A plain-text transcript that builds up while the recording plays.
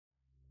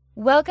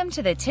Welcome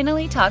to the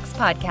Tinley Talks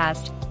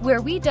podcast, where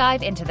we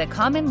dive into the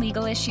common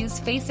legal issues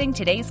facing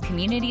today's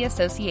community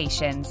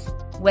associations.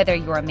 Whether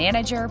you're a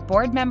manager,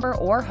 board member,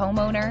 or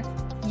homeowner,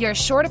 you're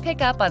sure to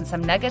pick up on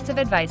some nuggets of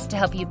advice to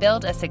help you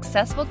build a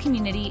successful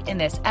community in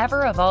this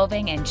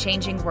ever-evolving and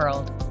changing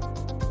world.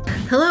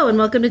 Hello and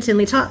welcome to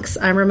Tinley Talks.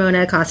 I'm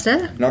Ramona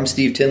Acosta. And I'm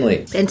Steve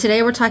Tinley. And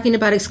today we're talking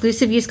about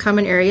exclusive use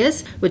common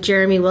areas with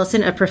Jeremy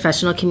Wilson of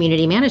Professional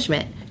Community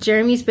Management.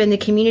 Jeremy's been in the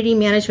community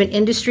management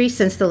industry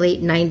since the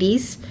late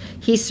 90s.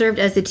 He served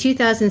as the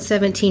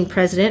 2017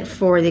 president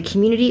for the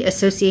Community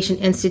Association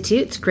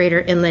Institute's Greater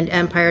Inland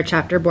Empire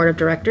Chapter Board of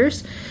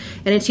Directors.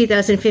 And in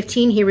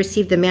 2015, he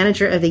received the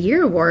Manager of the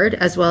Year Award,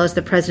 as well as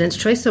the President's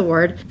Choice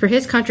Award, for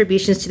his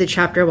contributions to the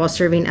chapter while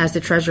serving as the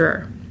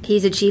treasurer.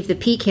 He's achieved the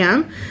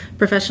PCAM,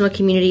 Professional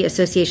Community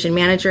Association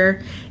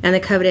Manager, and the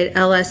coveted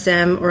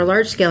LSM, or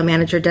Large Scale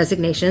Manager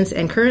designations,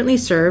 and currently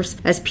serves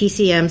as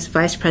PCM's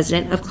Vice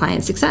President of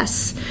Client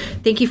Success.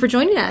 Thank you for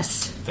joining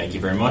us. Thank you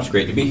very much.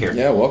 Great to be here.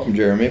 Yeah, welcome,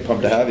 Jeremy.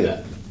 Pumped to have you.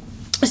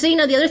 So,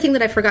 the other thing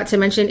that I forgot to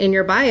mention in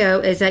your bio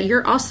is that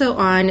you're also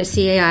on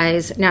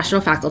CAI's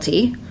national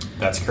faculty.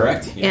 That's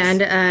correct.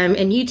 Yes.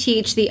 And you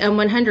teach the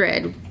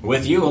M100.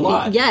 With you a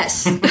lot.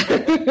 Yes.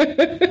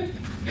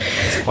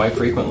 It's quite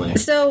frequently.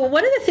 So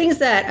one of the things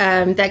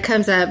that that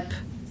comes up,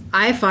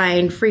 I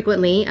find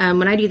frequently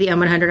when I do the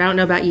M100, I don't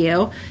know about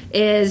you,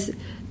 is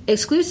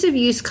exclusive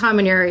use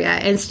common area.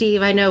 And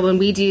Steve, I know when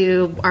we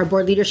do our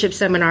board leadership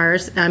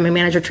seminars and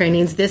manager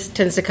trainings, this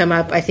tends to come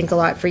up, I think, a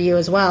lot for you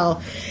as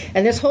well.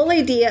 And this whole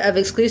idea of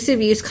exclusive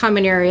use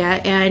common area,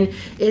 and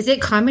is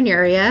it common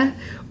area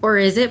or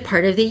is it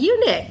part of the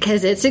unit?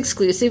 Because it's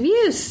exclusive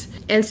use.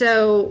 And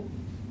so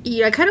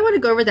I kind of want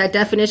to go over that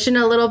definition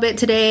a little bit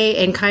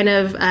today and kind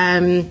of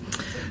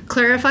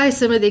clarify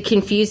some of the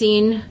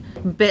confusing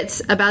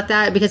bits about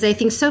that, because I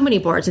think so many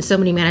boards and so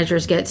many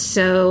managers get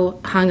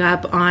so hung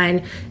up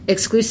on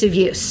exclusive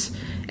use,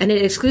 and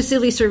it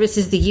exclusively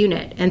services the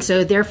unit, and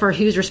so therefore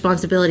whose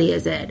responsibility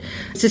is it?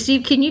 So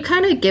Steve, can you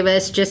kind of give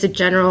us just a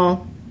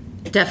general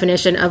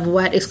definition of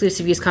what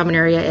exclusive use common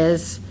area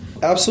is?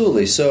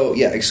 Absolutely. So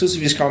yeah,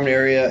 exclusive use common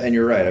area, and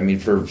you're right. I mean,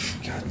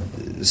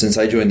 since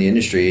I joined the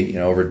industry,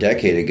 over a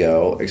decade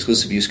ago,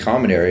 exclusive use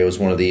common area was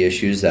one of the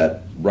issues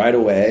that right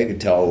away I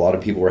could tell a lot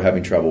of people were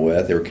having trouble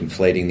with. They were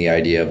conflating the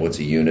idea of what's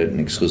a unit and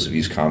exclusive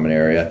use common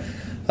area.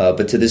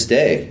 But to this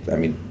day, I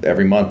mean,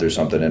 every month there's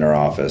something in our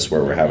office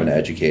where we're having to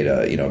educate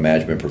a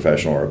management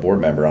professional or a board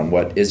member on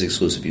what is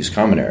exclusive use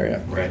common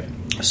area. Right.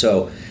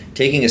 So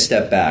taking a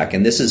step back,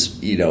 and this is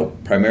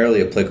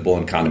primarily applicable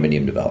in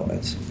condominium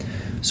developments.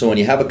 So when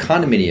you have a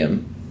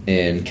condominium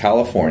in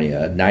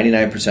California,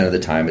 99% of the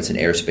time it's an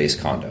airspace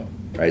condo,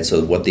 right?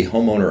 So what the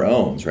homeowner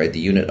owns, right, the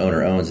unit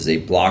owner owns, is a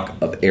block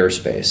of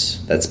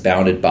airspace that's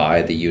bounded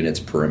by the unit's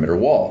perimeter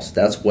walls.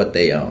 That's what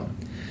they own.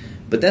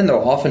 But then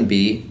there'll often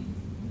be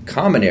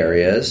common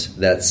areas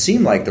that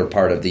seem like they're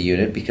part of the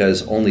unit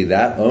because only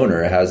that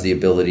owner has the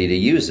ability to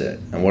use it.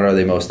 And what are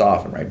they most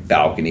often, right?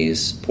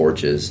 Balconies,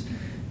 porches,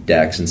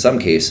 decks, in some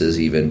cases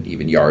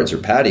even yards or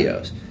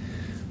patios.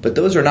 But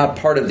those are not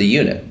part of the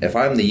unit. If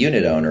I'm the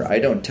unit owner, I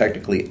don't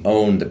technically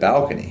own the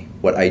balcony.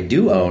 What I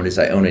do own is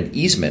I own an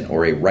easement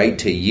or a right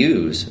to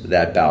use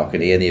that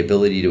balcony and the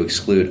ability to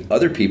exclude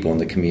other people in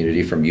the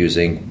community from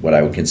using what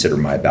I would consider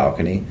my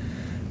balcony.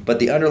 But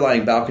the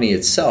underlying balcony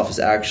itself is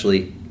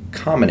actually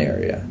common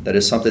area. That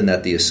is something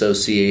that the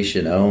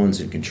association owns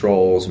and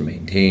controls and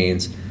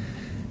maintains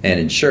and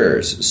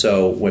insures.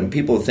 So when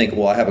people think,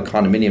 well, I have a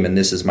condominium and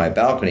this is my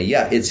balcony,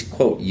 yeah, it's,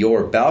 quote,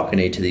 your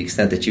balcony to the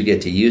extent that you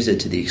get to use it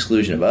to the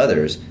exclusion of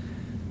others.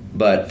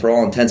 But for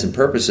all intents and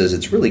purposes,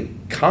 it's really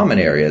common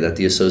area that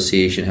the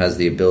association has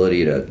the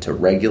ability to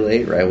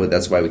regulate, right? Well,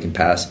 that's why we can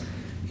pass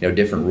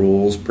different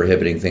rules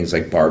prohibiting things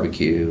like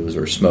barbecues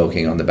or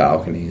smoking on the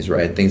balconies,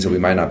 right? Things that we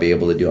might not be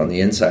able to do on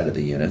the inside of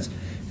the units.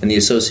 And the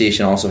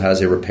association also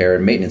has a repair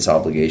and maintenance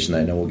obligation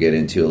that I know we'll get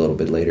into a little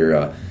bit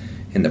later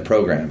in the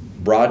program.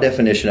 Broad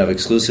definition of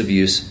exclusive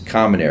use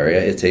common area: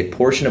 it's a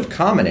portion of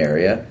common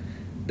area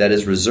that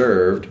is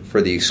reserved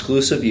for the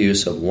exclusive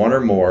use of one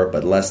or more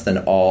but less than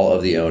all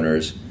of the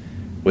owners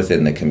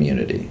within the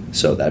community.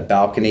 So that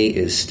balcony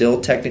is still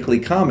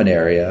technically common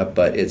area,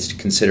 but it's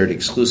considered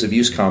exclusive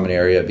use common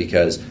area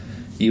because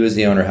you as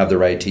the owner have the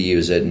right to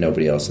use it and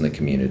nobody else in the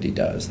community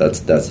does. That's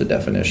the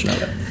definition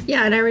of it.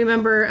 Yeah, and I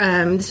remember,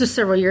 this was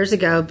several years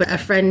ago, but a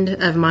friend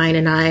of mine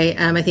and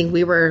I think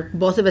we were,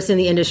 both of us in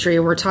the industry,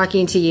 were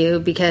talking to you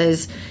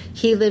because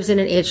he lives in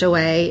an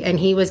HOA and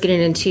he was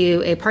getting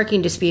into a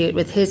parking dispute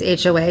with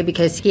his HOA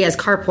because he has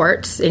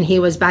carports and he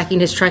was backing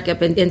his truck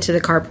up into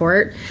the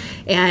carport.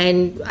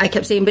 And I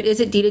kept saying, but is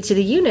it deeded to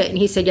the unit? And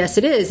he said, yes,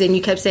 it is. And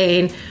you kept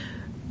saying,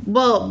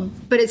 well,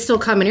 but it's still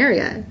common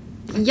area.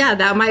 Yeah,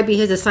 that might be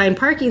his assigned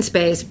parking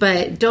space,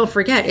 but don't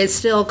forget, it's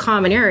still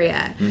common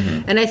area.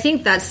 Mm-hmm. And I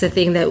think that's the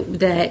thing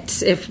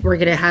that if we're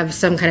going to have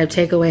some kind of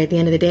takeaway at the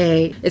end of the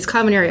day, it's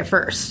common area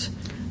first.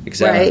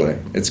 Exactly. Right?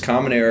 It's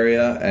common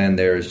area, and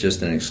there's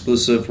just an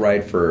exclusive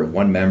right for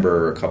one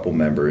member or a couple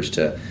members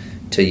to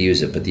to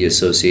use it, but the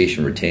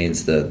association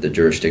retains the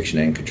jurisdiction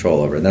and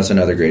control over it. And that's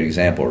another great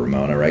example,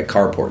 Ramona, right?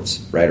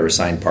 Carports, right, or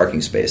assigned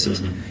parking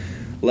spaces.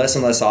 Mm-hmm. Less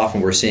and less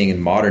often we're seeing in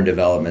modern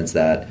developments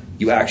that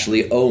you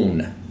actually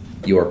own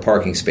your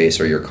parking space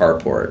or your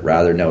carport.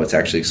 Rather, no, it's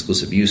actually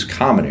exclusive use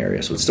common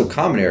area. So it's still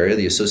common area.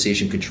 The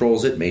association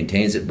controls it,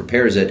 maintains it,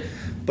 repairs it,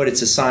 but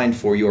it's assigned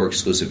for your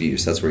exclusive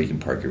use. That's where you can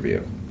park your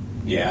vehicle.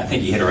 Yeah, I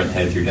think you hit it right in the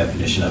head with your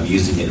definition of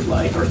using it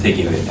like, or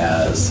thinking of it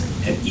as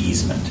an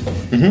easement.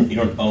 Mm-hmm. You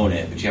don't own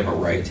it, but you have a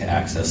right to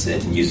access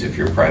it and use it for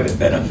your private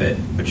benefit,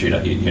 but you're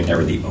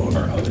never the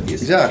owner of it. The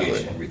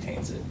association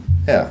retains it.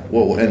 Yeah,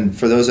 well, and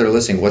for those that are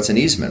listening, what's an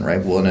easement,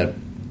 right? Well,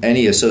 in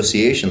any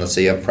association, let's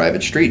say you have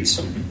private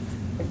streets.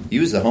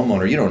 You as the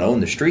homeowner, you don't own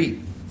the street.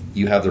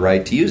 You have the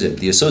right to use it.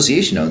 The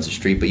association owns the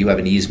street, but you have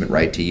an easement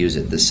right to use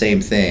it. The same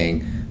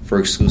thing for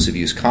exclusive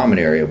use common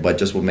area, but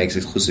just what makes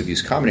exclusive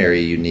use common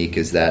area unique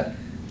is that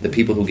the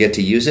people who get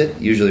to use it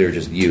usually are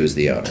just you as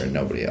the owner and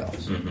nobody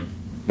else. Mm-hmm.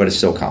 But it's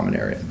still common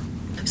area.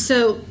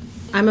 So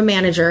I'm a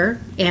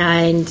manager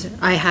and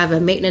I have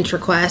a maintenance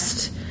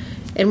request.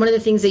 And one of the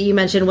things that you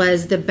mentioned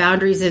was the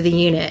boundaries of the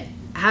unit.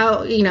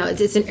 How,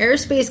 it's an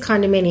airspace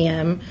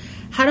condominium.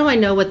 How do I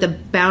know what the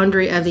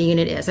boundary of the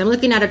unit is? I'm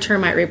looking at a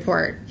termite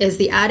report. Is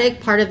the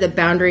attic part of the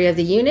boundary of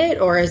the unit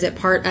or is it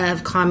part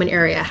of common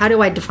area? How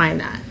do I define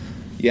that?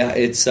 Yeah,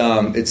 it's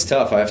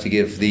tough. I have to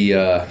give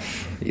the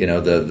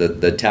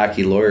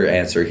tacky lawyer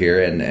answer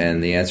here,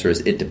 and the answer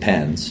is it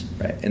depends,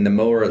 right? And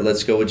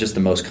let's go with just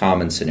the most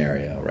common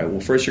scenario, right?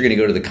 Well, first you're going to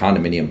go to the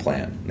condominium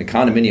plan. The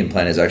condominium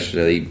plan is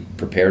actually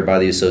prepared by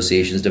the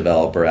association's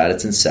developer at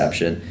its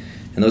inception,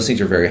 and those things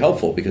are very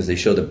helpful because they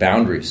show the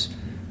boundaries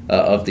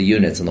of the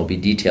units, and there'll be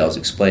details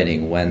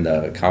explaining when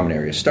the common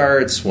area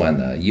starts, when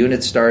the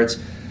unit starts.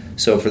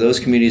 So for those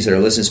communities that are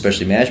listening,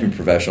 especially management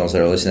professionals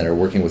that are listening that are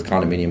working with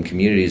condominium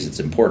communities, it's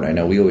important. I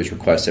know we always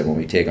request it when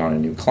we take on a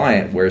new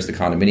client, where's the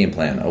condominium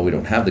plan? Oh, we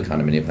don't have the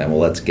condominium plan. Well,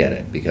 let's get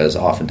it because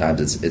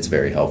oftentimes it's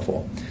very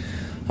helpful.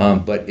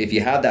 But if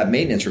you have that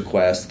maintenance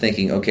request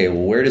thinking, okay,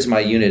 well, where does my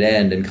unit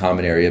end and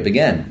common area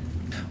begin?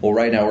 Well,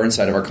 right now we're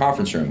inside of our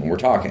conference room and we're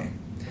talking.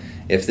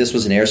 If this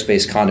was an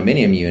airspace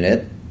condominium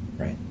unit,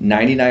 right,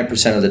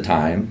 99% of the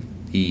time,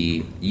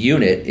 the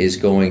unit is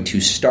going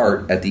to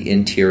start at the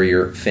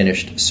interior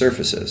finished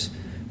surfaces.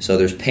 So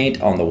there's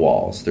paint on the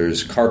walls,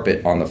 there's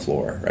carpet on the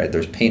floor, right?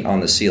 There's paint on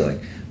the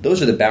ceiling.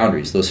 Those are the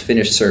boundaries, those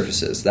finished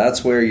surfaces.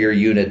 That's where your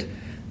unit,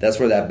 that's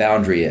where that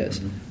boundary is.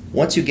 Mm-hmm.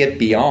 Once you get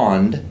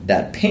beyond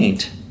that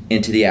paint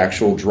into the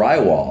actual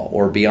drywall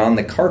or beyond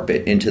the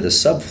carpet into the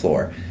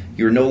subfloor,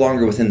 you're no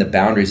longer within the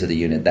boundaries of the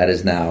unit. That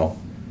is now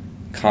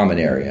common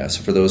area.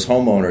 So for those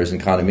homeowners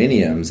and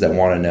condominiums that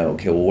want to know,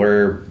 okay, well,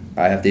 where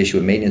I have to issue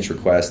a maintenance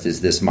request,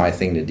 is this my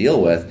thing to deal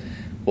with?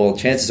 Well,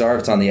 chances are if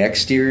it's on the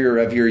exterior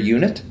of your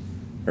unit,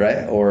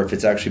 right, or if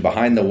it's actually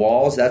behind the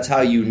walls, that's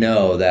how you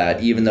know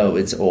that even though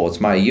it's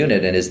my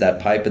unit, and is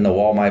that pipe in the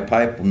wall my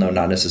pipe? Well, no,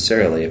 not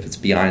necessarily. If it's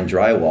behind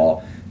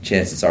drywall,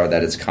 chances are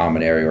that it's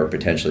common area or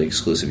potentially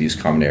exclusive use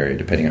common area,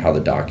 depending on how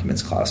the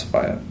documents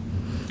classify it.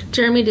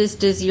 Jeremy,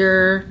 does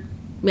your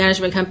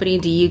management company,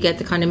 do you get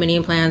the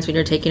condominium plans when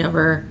you're taking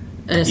over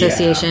an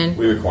association? Yeah,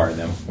 we require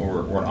them. When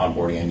we're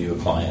onboarding a new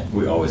client,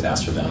 we always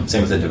ask for them.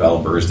 Same with the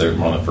developers. They're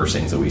one of the first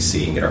things that we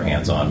see and get our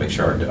hands on, make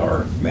sure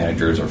our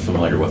managers are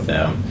familiar with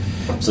them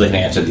so they can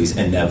answer these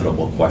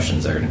inevitable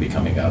questions that are going to be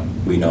coming up.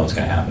 We know it's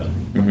going to happen.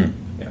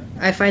 Mm-hmm. Yeah.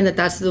 I find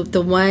that's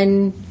the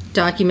one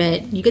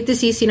document. You get the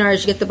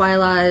CC&Rs, you get the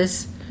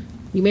bylaws,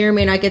 you may or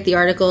may not get the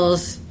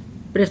articles,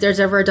 but if there's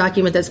ever a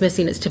document that's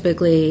missing, it's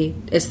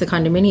the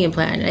condominium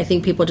plan. I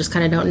think people just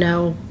kind of don't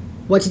know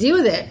what to do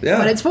with it,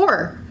 what it's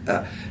for.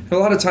 A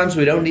lot of times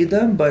we don't need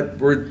them, but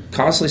we're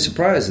constantly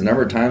surprised the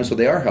number of times where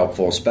they are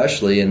helpful,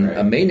 especially in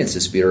a maintenance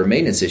dispute or a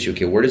maintenance issue.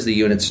 Okay, where does the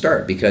unit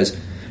start? Because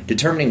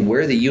determining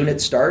where the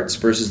unit starts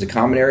versus the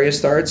common area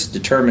starts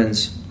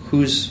determines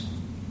who's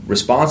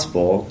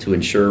responsible to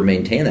ensure or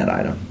maintain that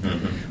item.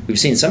 Mm-hmm. We've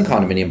seen some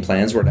condominium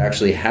plans where it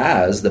actually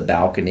has the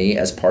balcony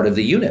as part of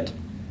the unit.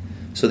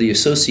 So the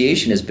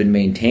association has been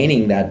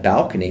maintaining that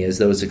balcony as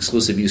though it's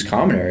exclusive use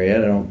common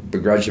area. I don't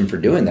begrudge them for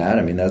doing that.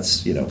 I mean,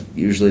 that's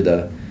usually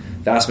the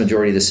vast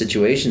majority of the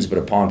situations, but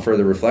upon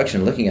further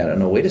reflection, looking at it,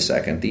 no, wait a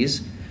second,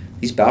 these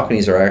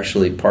balconies are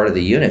actually part of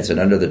the units, and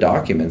under the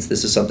documents,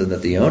 this is something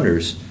that the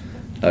owners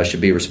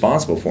should be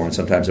responsible for, and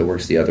sometimes it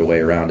works the other way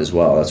around as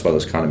well. That's why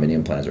those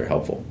condominium plans are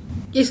helpful.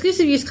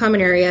 Exclusive use common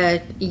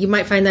area, you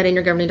might find that in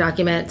your governing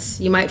documents.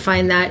 You might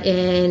find that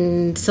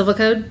in civil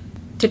code,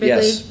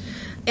 typically. Yes.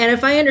 And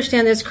if I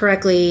understand this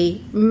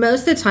correctly,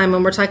 most of the time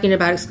when we're talking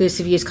about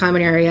exclusive use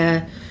common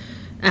area,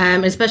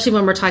 especially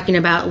when we're talking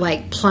about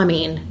like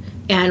plumbing,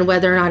 and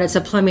whether or not it's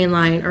a plumbing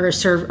line or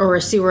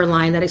a sewer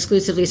line that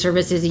exclusively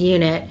services a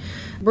unit,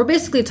 we're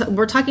basically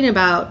we're talking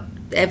about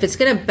if it's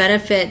going to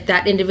benefit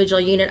that individual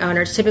unit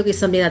owner. It's typically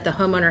something that the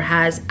homeowner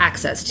has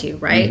access to,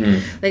 right?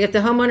 Mm-hmm. Like if the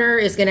homeowner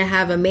is going to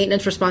have a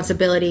maintenance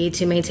responsibility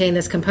to maintain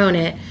this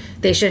component,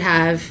 they should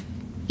have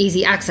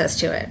easy access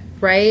to it,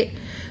 right?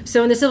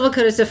 So in the civil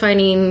code, it's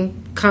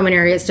defining common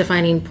area, it's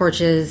defining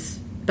porches,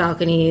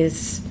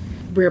 balconies,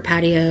 rear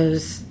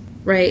patios,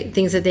 right?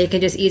 Things that they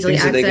can just easily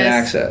access. Things that they can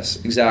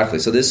access, exactly.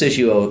 So this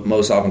issue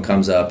most often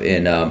comes up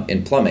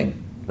in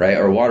plumbing, right,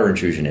 or water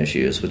intrusion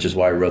issues, which is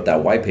why I wrote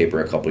that white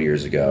paper a couple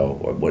years ago.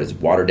 What is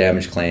water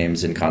damage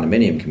claims in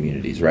condominium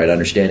communities, right?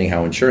 Understanding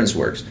how insurance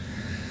works.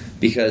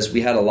 Because we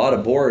had a lot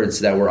of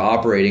boards that were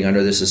operating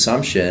under this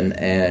assumption,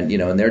 and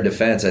in their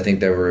defense, I think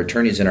there were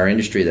attorneys in our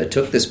industry that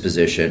took this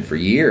position for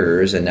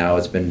years, and now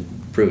it's been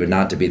proven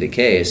not to be the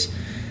case,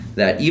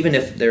 that even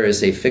if there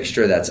is a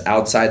fixture that's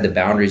outside the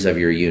boundaries of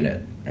your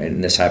unit, right,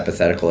 in this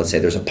hypothetical, let's say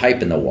there's a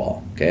pipe in the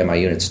wall, okay, my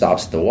unit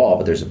stops at the wall,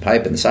 but there's a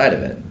pipe inside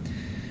of it.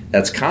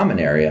 That's common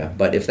area,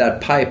 but if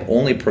that pipe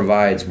only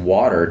provides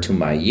water to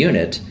my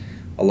unit,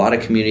 a lot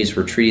of communities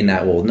were treating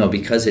that, well, no,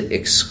 because it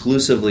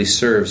exclusively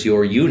serves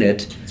your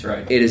unit, that's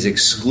right. It is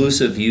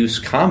exclusive use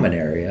common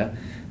area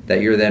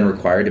that you're then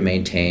required to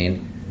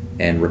maintain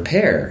and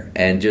repair.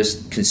 And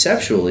just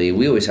conceptually,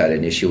 we always had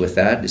an issue with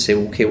that, to say,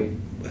 well, okay,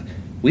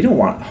 we don't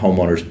want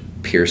homeowners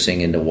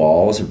piercing into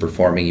walls and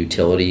performing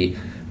utility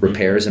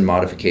repairs and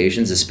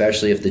modifications,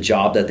 especially if the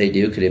job that they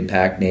do could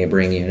impact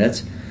neighboring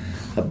units.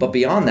 But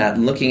beyond that,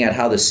 looking at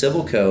how the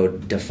Civil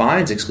Code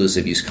defines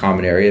exclusive use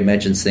common area, it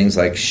mentions things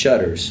like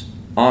shutters,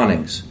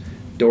 awnings,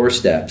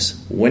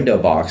 doorsteps,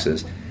 window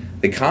boxes.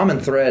 The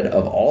common thread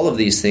of all of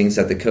these things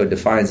that the code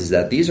defines is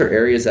that these are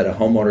areas that a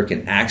homeowner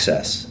can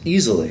access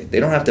easily. They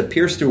don't have to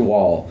pierce through a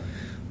wall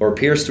or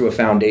pierce through a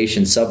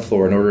foundation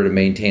subfloor in order to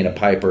maintain a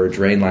pipe or a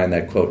drain line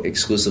that, quote,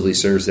 exclusively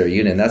serves their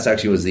unit. And that's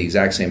actually was the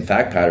exact same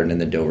fact pattern in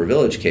the Dover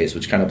Village case,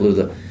 which kind of blew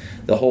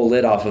the whole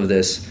lid off of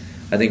this,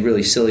 I think,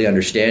 really silly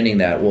understanding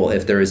that, well,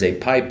 if there is a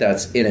pipe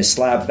that's in a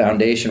slab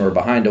foundation or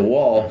behind a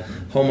wall,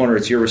 homeowner,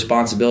 it's your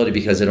responsibility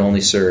because it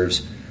only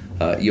serves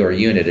your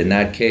unit. In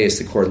that case,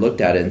 the court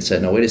looked at it and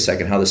said, no, wait a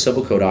second, how the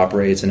Civil Code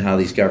operates and how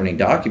these governing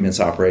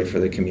documents operate for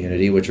the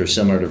community, which are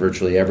similar to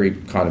virtually every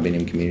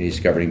condominium community's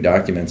governing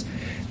documents,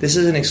 this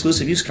is an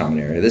exclusive use common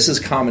area. This is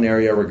common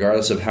area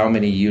regardless of how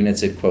many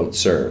units it, quote,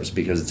 serves,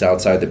 because it's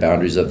outside the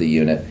boundaries of the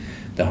unit.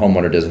 The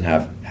homeowner doesn't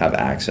have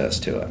access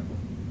to it.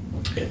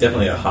 Yeah,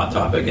 definitely a hot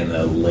topic in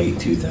the late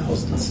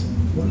 2000s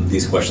when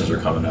these questions were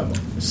coming up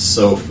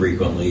so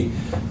frequently.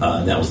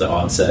 And that was the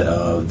onset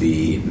of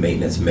the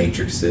maintenance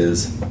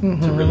matrices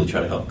to really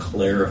try to help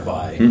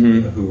clarify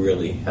who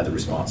really had the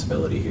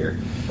responsibility here.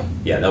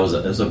 Yeah, that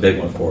was a big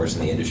one for us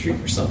in the industry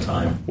for some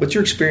time. What's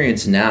your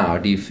experience now?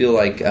 Do you feel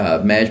like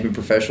management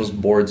professionals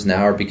boards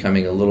now are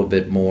becoming a little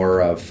bit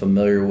more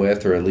familiar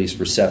with, or at least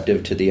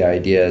receptive to the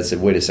idea?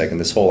 Wait a second,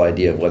 this whole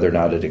idea of whether or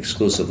not it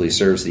exclusively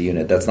serves the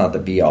unit, that's not the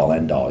be-all,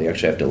 end-all. You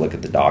actually have to look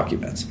at the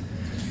documents.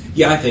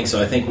 Yeah, I think so.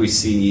 I think we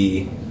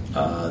see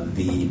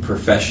the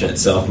profession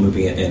itself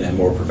moving in a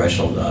more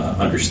professional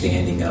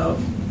understanding of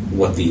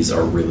what these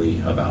are really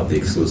about, the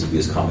exclusive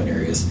use common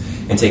areas,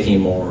 and taking a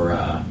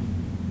more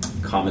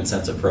common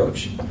sense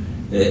approach.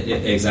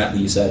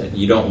 Exactly, you said it.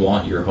 You don't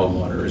want your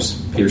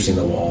homeowners piercing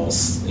the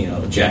walls,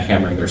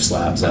 jackhammering their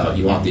slabs out.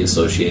 You want the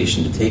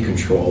association to take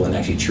control and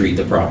actually treat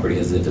the property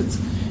as if it's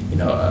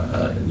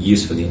a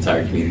use for the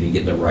entire community,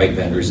 get the right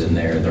vendors in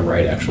there, the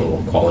right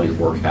actual quality of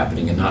work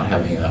happening, and not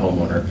having a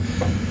homeowner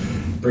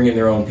bring in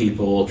their own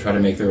people, try to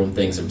make their own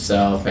things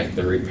themselves, make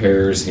the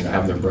repairs,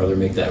 have their brother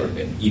make that.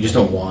 You just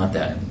don't want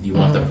that. You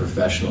want the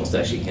professionals to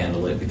actually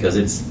handle it because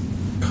it's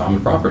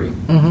common property.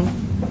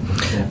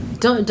 Mm-hmm.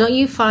 Yeah. Don't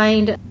you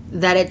find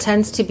that it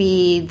tends to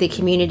be the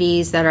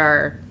communities that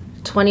are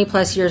 20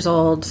 plus years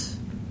old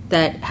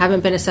that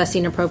haven't been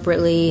assessing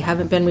appropriately,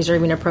 haven't been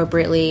reserving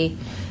appropriately,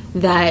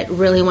 that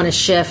really want to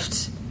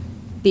shift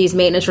these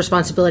maintenance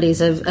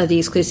responsibilities of the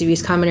exclusive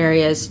use common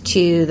areas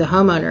to the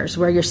homeowners,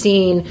 where you're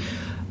seeing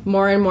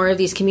more and more of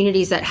these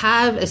communities that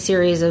have a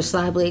series of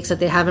slab leaks that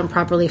they haven't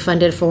properly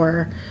funded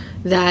for,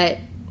 that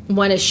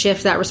want to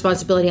shift that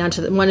responsibility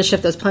want to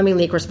shift those plumbing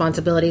leak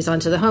responsibilities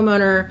onto the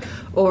homeowner,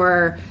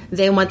 or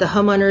they want the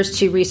homeowners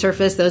to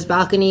resurface those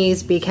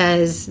balconies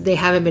because they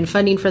haven't been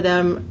funding for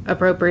them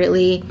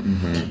appropriately.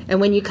 Mm-hmm. And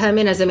when you come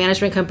in as a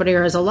management company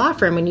or as a law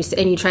firm and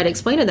you try to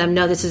explain to them,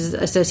 no, this is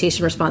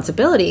association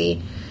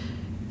responsibility,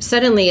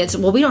 suddenly it's,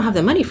 well, we don't have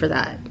the money for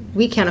that.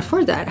 We can't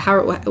afford that. How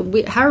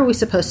are we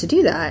supposed to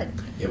do that?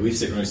 Yeah, we've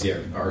certainly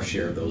seen our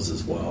share of those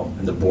as well.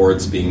 And the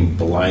boards being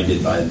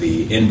blinded by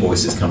the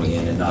invoices coming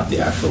in and not the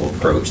actual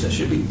approach that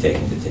should be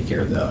taken to take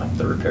care of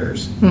the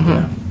repairs.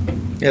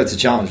 Mm-hmm. Yeah, it's a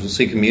challenge. We'll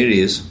see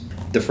communities,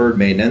 deferred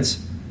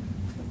maintenance,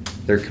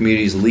 their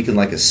communities leaking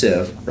like a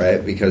sieve,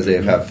 right? Because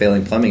they have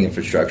failing plumbing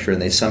infrastructure, and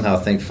they somehow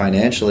think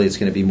financially it's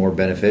going to be more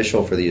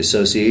beneficial for the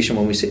association.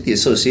 When we say the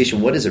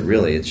association, what is it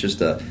really? It's just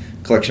a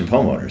collection of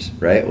homeowners,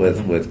 right?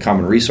 With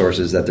common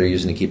resources that they're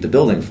using to keep the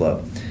building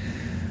afloat.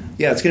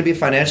 Yeah, it's going to be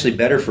financially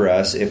better for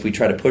us if we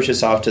try to push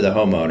this off to the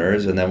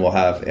homeowners, and then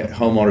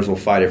homeowners will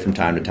fight it from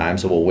time to time,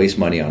 so we'll waste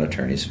money on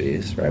attorney's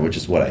fees, right? Which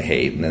is what I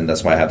hate, and then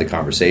that's why I have the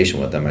conversation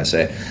with them. I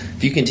say,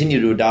 if you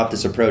continue to adopt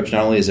this approach,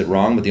 not only is it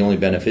wrong, but the only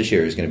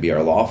beneficiary is going to be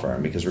our law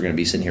firm, because we're going to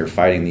be sitting here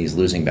fighting these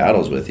losing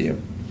battles with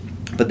you.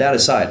 But that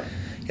aside,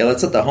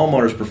 let's let the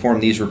homeowners perform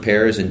these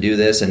repairs and do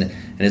this, and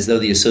as though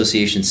the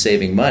association's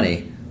saving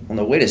money. well,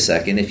 no, wait a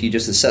second. If you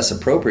just assess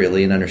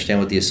appropriately and understand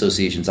what the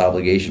association's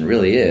obligation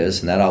really is,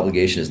 and that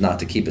obligation is not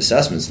to keep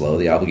assessments low,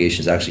 the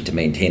obligation is actually to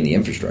maintain the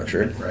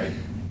infrastructure. Right.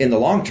 In the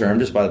long term,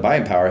 just by the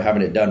buying power,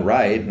 having it done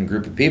right in a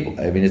group of people,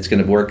 I mean, it's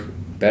going to work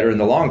better in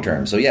the long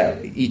term. So yeah,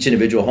 each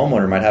individual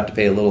homeowner might have to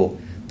pay a little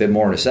bit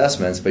more in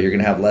assessments, but you're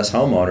going to have less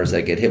homeowners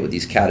that get hit with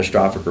these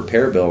catastrophic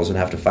repair bills and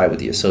have to fight with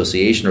the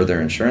association or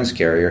their insurance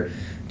carrier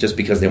just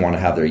because they want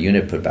to have their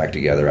unit put back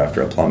together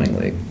after a plumbing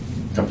leak.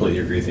 Completely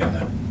agree with you on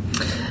that.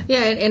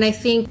 Yeah, and I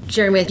think,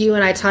 Jeremy, you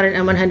and I taught at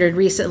M100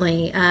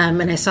 recently,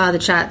 and I saw the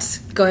chats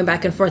going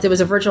back and forth. It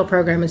was a virtual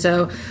program, and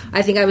so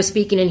I think I was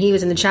speaking and he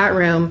was in the chat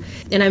room,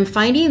 and I'm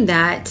finding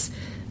that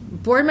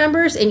board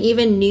members and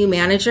even new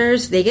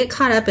managers, they get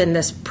caught up in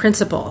this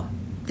principle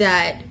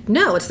that,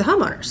 no, it's the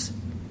homeowners.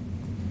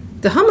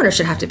 The homeowner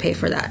should have to pay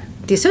for that.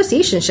 The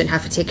association shouldn't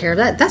have to take care of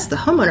that. That's the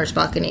homeowner's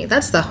balcony.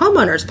 That's the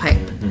homeowner's pipe.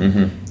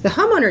 Mm-hmm. The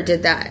homeowner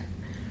did that.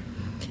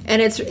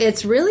 And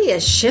it's really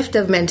a shift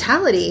of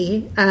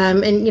mentality.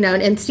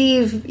 And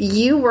Steve,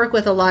 you work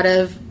with a lot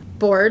of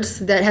boards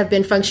that have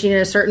been functioning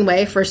in a certain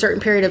way for a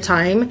certain period of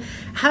time.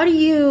 How do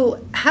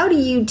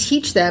you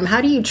teach them? How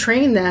do you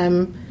train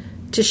them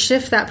to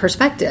shift that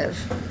perspective?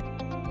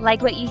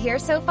 Like what you hear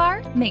so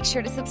far? Make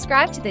sure to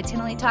subscribe to the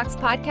Tinley Talks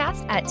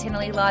podcast at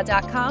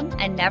tinleylaw.com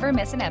and never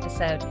miss an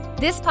episode.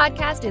 This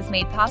podcast is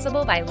made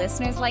possible by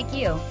listeners like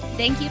you.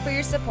 Thank you for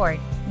your support.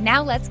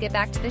 Now let's get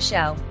back to the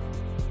show.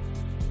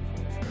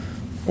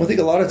 Well, I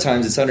think a lot of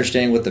times it's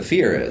understanding what the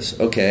fear is.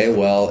 Okay,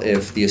 well,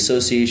 if the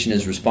association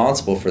is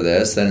responsible for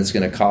this, then it's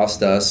going to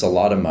cost us a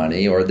lot of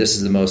money, or this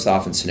is the most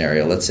often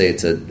scenario. Let's say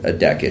it's a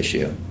deck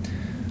issue.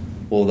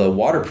 Well, the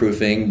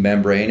waterproofing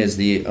membrane is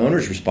the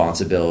owner's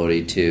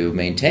responsibility to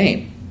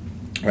maintain,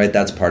 right?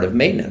 That's part of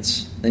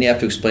maintenance. Then you have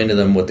to explain to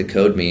them what the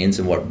code means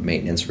and what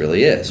maintenance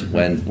really is.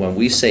 Mm-hmm. When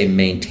we say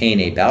maintain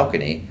a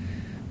balcony,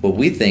 what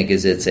we think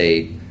is it's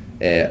a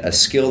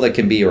skill that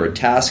can be, or a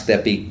task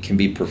that can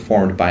be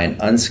performed by an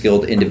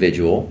unskilled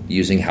individual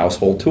using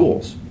household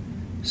tools.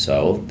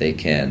 So they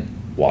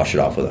can wash it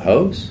off with a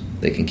hose.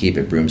 They can keep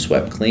it broom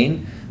swept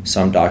clean.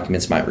 Some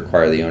documents might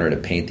require the owner to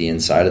paint the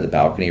inside of the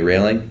balcony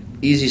railing.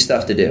 Easy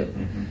stuff to do.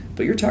 Mm-hmm.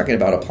 But you're talking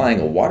about applying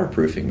a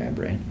waterproofing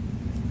membrane,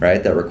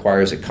 right? That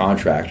requires a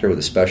contractor with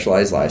a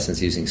specialized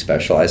license using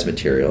specialized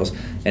materials.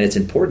 And it's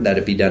important that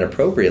it be done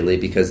appropriately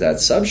because that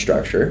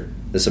substructure,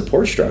 the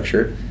support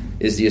structure,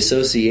 is the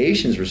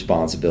association's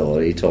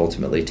responsibility to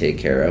ultimately take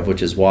care of,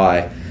 which is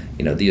why,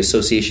 the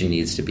association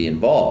needs to be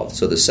involved.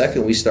 So the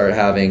second we start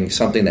having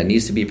something that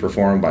needs to be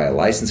performed by a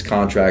licensed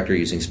contractor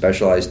using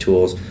specialized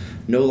tools,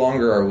 no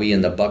longer are we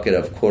in the bucket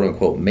of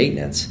quote-unquote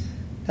maintenance.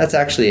 That's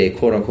actually a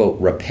quote-unquote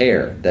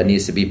repair that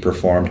needs to be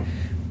performed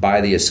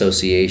by the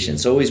association.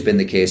 It's always been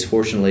the case.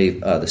 Fortunately,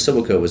 the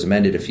Civil Code was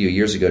amended a few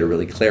years ago to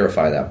really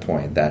clarify that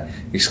point, that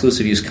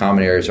exclusive use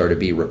common areas are to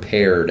be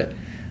repaired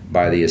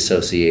by the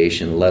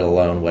association, let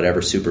alone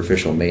whatever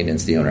superficial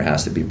maintenance the owner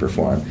has to be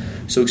performed.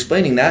 So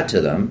explaining that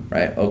to them,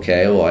 right,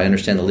 okay, well, I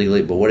understand the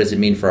legally, but what does it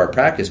mean for our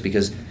practice?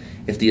 Because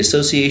if the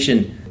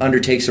association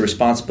undertakes the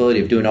responsibility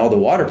of doing all the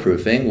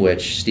waterproofing,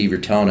 which, Steve, you're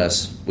telling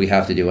us we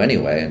have to do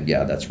anyway, and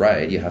yeah, that's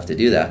right, you have to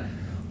do that.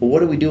 Well, what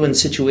do we do in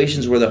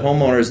situations where the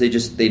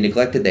homeowners, they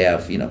neglected, they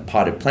have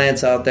potted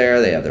plants out there,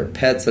 they have their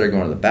pets that are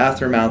going to the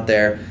bathroom out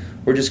there,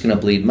 we're just going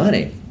to bleed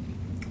money.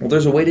 Well,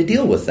 there's a way to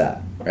deal with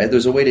that, right?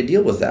 There's a way to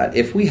deal with that.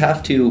 If we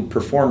have to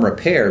perform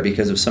repair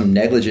because of some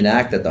negligent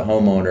act that the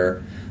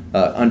homeowner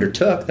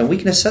undertook, then we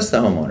can assess the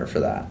homeowner for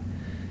that.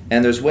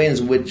 And there's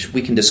ways in which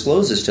we can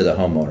disclose this to the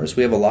homeowners.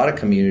 We have a lot of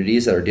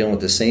communities that are dealing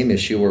with the same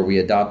issue where we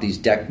adopt these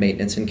deck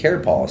maintenance and care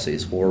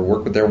policies or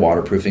work with their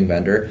waterproofing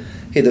vendor.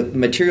 Hey, the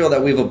material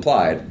that we've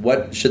applied,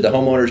 what should the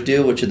homeowners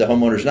do? What should the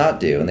homeowners not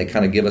do? And they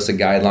kind of give us a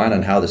guideline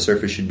on how the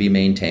surface should be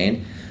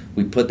maintained.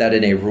 We put that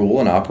in a rule,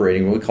 an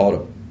operating rule. We call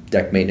it a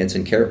deck maintenance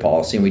and care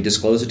policy, and we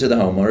disclose it to the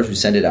homeowners. We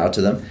send it out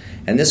to them.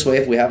 And this way,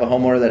 if we have a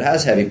homeowner that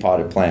has heavy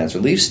potted plants or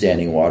leaves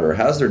standing water or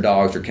has their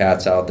dogs or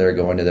cats out there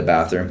going to the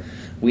bathroom,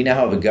 we now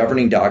have a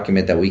governing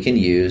document that we can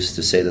use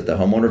to say that the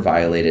homeowner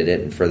violated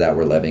it, and for that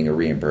we're levying a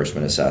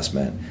reimbursement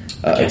assessment.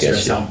 I can't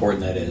stress how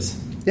important that is.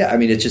 Yeah, I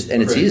mean, it's just,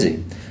 and it's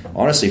easy.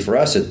 Honestly, for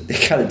us, it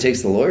kind of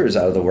takes the lawyers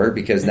out of the work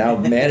because now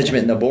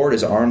management and the board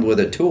is armed with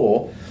a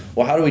tool.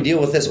 Well, how do we deal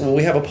with this? Well,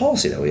 we have a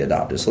policy that we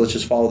adopted, so let's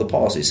just follow the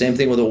policy. Same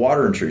thing with a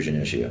water intrusion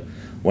issue.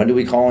 When do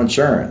we call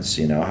insurance?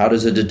 How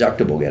does a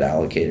deductible get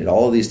allocated?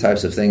 All of these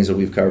types of things that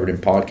we've covered in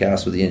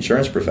podcasts with the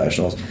insurance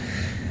professionals.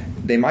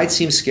 They might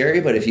seem scary,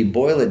 but if you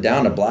boil it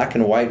down to black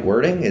and white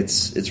wording,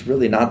 it's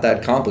really not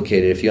that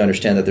complicated if you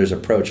understand that there's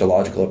a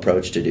logical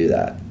approach to do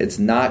that. It's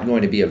not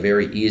going to be a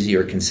very easy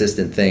or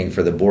consistent thing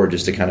for the board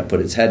just to kind of put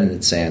its head in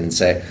its sand and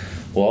say,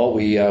 well,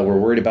 we're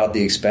worried about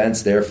the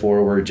expense,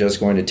 therefore we're just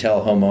going to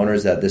tell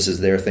homeowners that this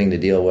is their thing to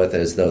deal with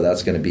as though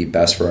that's going to be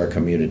best for our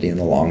community in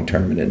the long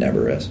term, and it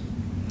never is.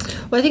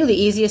 Well, I think the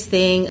easiest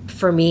thing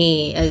for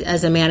me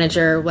as a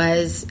manager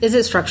was, is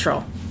it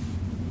structural?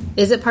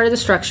 Is it part of the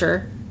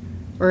structure?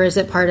 Or is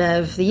it part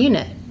of the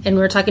unit? And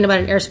we're talking about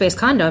an airspace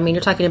condo. I mean,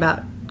 you're talking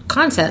about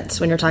contents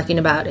when you're talking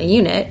about a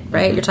unit,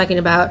 right? Mm-hmm. You're talking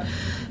about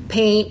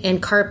paint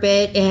and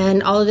carpet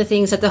and all of the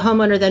things that the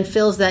homeowner then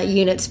fills that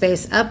unit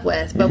space up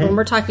with. But when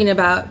we're talking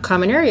about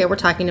common area, we're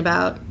talking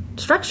about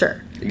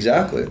structure.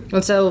 Exactly.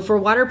 And so for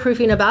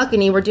waterproofing a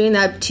balcony, we're doing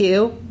that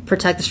to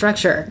protect the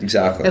structure.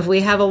 Exactly. If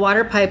we have a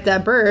water pipe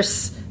that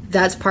bursts,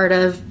 that's part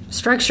of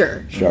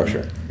structure.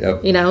 Structure.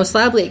 Yep.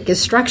 Slab leak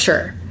is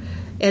structure.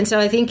 And so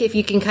I think if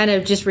you can kind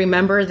of just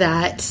remember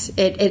that,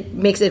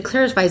 it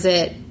clarifies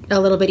it a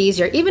little bit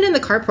easier. Even in the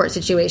carport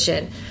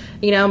situation,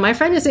 my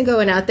friend isn't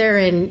going out there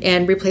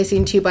and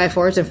replacing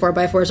 2x4s and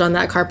 4x4s on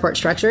that carport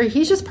structure.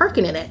 He's just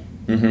parking in it.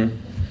 Mm-hmm.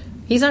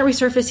 He's not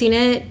resurfacing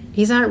it.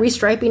 He's not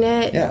restriping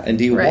it. Yeah, and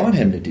do you want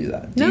him to do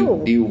that?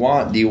 No. Do you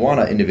want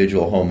an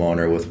individual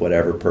homeowner with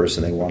whatever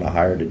person they want to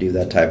hire to do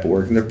that type of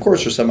work? And of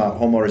course, there's some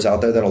homeowners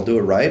out there that'll do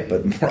it right,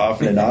 but more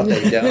often than not,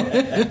 they don't.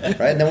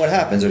 Right? And then what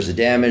happens? There's a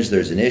damage.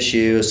 There's an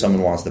issue.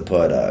 Someone wants to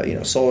put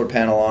a solar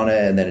panel on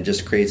it, and then it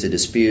just creates a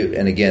dispute.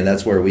 And again,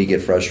 that's where we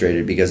get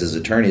frustrated because as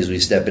attorneys, we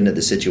step into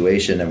the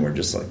situation and we're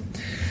just like,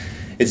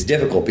 it's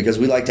difficult because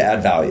we like to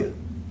add value.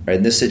 Right,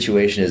 in this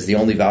situation is the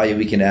only value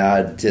we can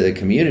add to the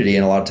community,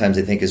 and a lot of times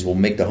they think is we'll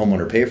make the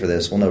homeowner pay for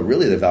this. Well, no,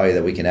 really the value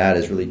that we can add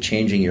is really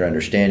changing your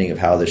understanding of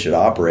how this should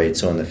operate.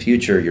 So in the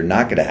future, you're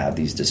not going to have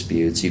these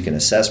disputes. You can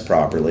assess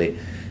properly,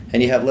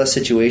 and you have less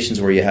situations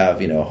where you have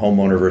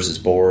homeowner versus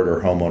board or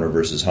homeowner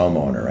versus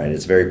homeowner. Right,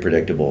 it's very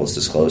predictable. It's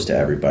disclosed to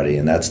everybody,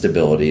 and that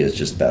stability is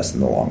just best in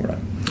the long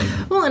run.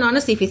 Well, and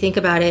honestly, if you think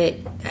about it,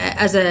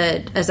 as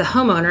a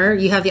homeowner,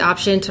 you have the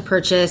option to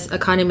purchase a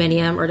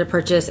condominium or to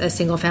purchase a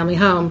single-family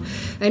home.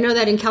 I know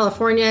that in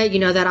California,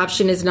 that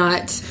option is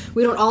not.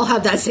 We don't all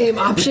have that same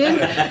option.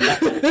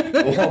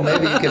 Well,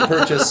 maybe you can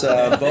purchase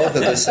both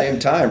at the same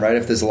time, right?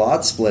 If this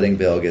lot splitting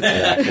bill gets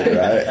enacted,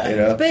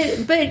 right?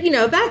 But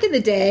back in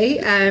the day,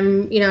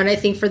 and I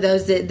think for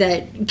those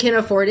that can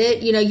afford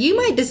it, you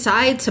might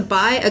decide to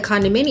buy a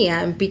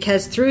condominium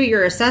because through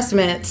your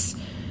assessments,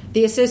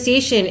 the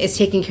association is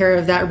taking care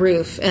of that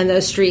roof and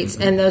those streets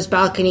and those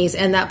balconies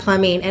and that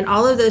plumbing and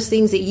all of those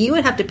things that you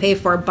would have to pay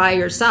for by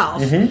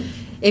yourself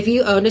if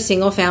you owned a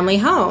single family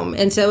home.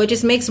 And so it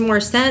just makes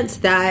more sense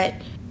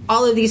that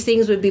all of these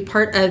things would be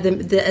part of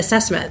the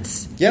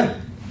assessments.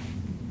 Yeah.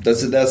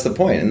 That's the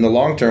point. In the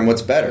long term,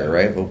 what's better,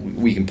 right?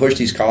 We can push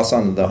these costs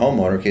on the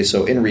homeowner. Okay,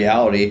 so in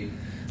reality,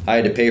 I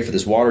had to pay for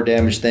this water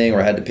damage thing, or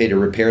I had to pay to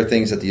repair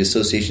things that the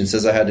association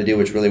says I had to do,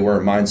 which really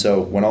weren't mine.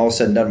 So when all is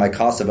said and done, my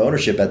cost of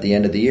ownership at the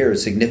end of the year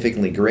is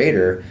significantly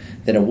greater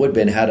than it would have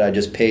been had I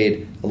just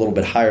paid a little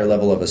bit higher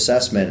level of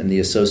assessment, and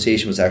the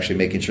association was actually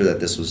making sure that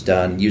this was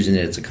done, using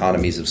its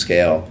economies of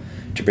scale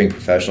to bring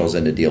professionals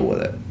in to deal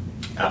with it.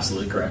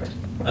 Absolutely correct.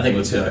 I think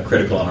what's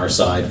critical on our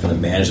side from the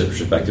management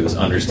perspective is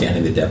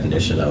understanding the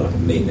definition of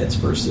maintenance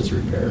versus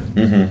repair.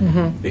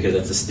 Because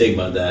that's a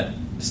stigma that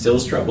still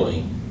is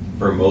troubling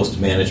for most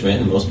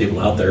management and most people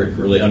out there,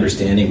 really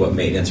understanding what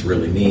maintenance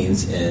really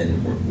means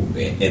in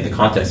the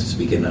context of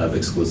speaking of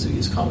exclusive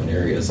use common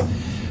areas.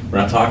 We're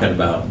not talking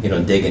about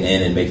digging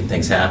in and making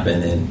things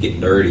happen and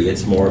getting dirty.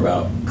 It's more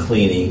about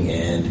cleaning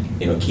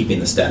and keeping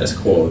the status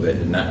quo of it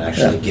and not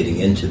actually getting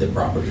into the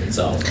property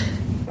itself.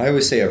 I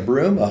always say a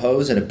broom, a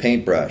hose, and a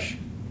paintbrush.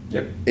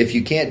 Yep. If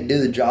you can't do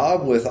the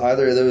job with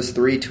either of those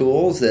three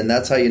tools, then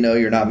that's how you know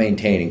you're not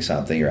maintaining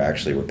something, you're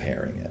actually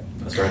repairing it.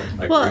 That's right.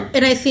 I agree.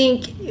 And I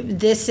think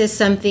this is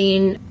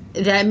something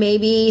that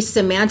maybe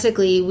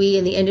semantically we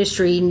in the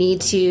industry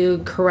need to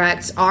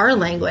correct our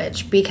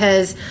language,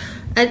 because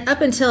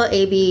up until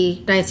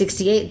AB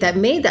 968 that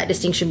made that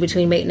distinction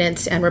between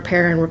maintenance and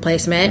repair and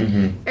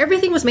replacement,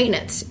 everything was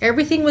maintenance.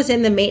 Everything was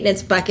in the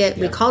maintenance bucket.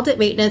 Yeah. We called it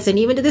maintenance, and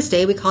even to this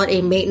day we call it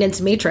a maintenance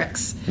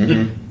matrix.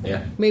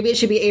 Yeah. Maybe it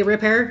should be a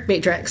repair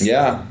matrix.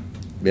 Yeah,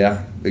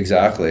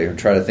 exactly. Or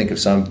try to think of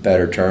some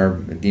better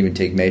term and even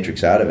take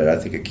matrix out of it. I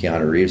think of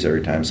Keanu Reeves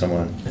every time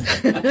someone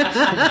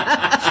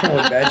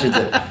mentions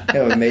it.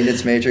 A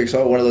maintenance matrix,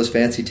 one of those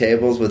fancy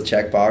tables with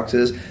check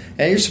boxes.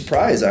 And you're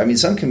surprised. I mean,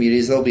 some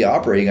communities, they'll be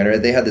operating under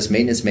it. They had this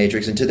maintenance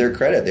matrix, and to their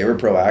credit, they were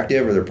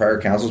proactive, or their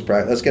prior council's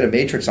proactive. Let's get a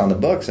matrix on the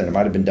books. And it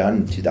might have been done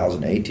in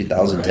 2008,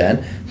 2010.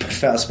 Right. But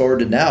fast forward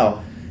to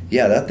now,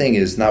 that thing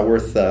is not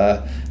worth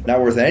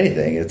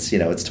anything. It's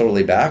it's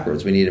totally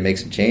backwards. We need to make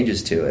some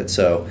changes to it.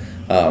 So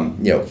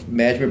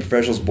management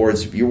professionals,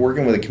 boards, you're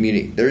working with a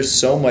community. There's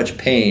so much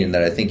pain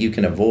that I think you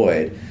can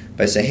avoid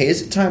by saying, hey,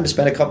 is it time to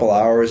spend a couple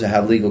hours and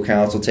have legal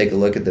counsel take a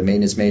look at the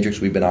maintenance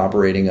matrix we've been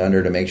operating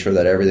under to make sure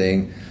that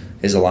everything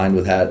is aligned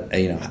with that,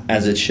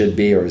 as it should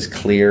be, or as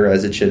clear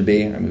as it should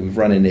be. I mean, we've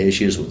run into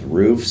issues with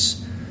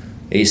roofs,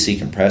 AC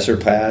compressor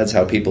pads,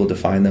 how people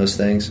define those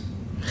things.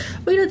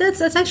 Well,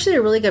 that's actually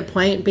a really good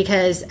point,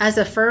 because as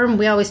a firm,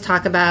 we always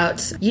talk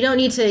about you don't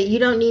need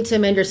to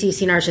amend your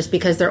CC&Rs just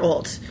because they're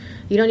old.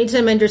 You don't need to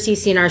amend your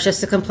CC&Rs just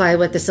to comply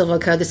with the Civil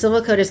Code. The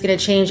Civil Code is going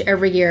to change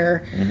every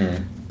year.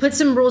 Put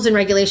some rules and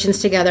regulations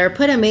together.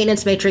 Put a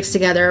maintenance matrix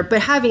together.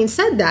 But having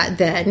said that,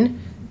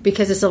 then,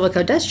 because the Civil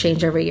Code does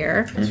change every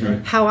year, that's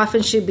right. How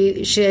often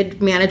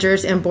should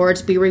managers and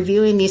boards be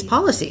reviewing these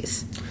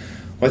policies?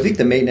 Well, I think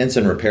the maintenance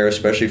and repair,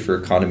 especially for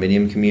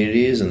condominium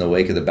communities in the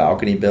wake of the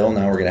balcony bill,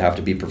 now we're going to have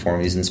to be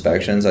performing these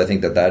inspections. I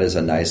think that is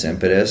a nice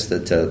impetus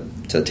to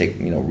take,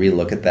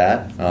 relook at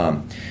that.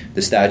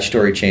 The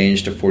statutory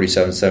change to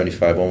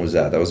 4775, when was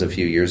that? That was a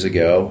few years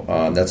ago.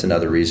 That's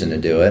another reason to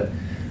do it.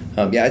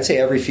 I'd say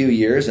every few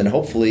years, and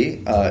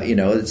hopefully,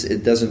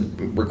 it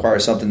doesn't require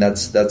something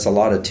that's a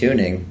lot of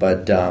tuning.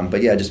 But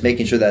just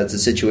making sure that it's a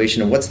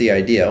situation of what's the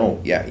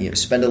idea.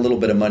 Spend a little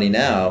bit of money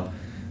now,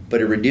 but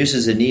it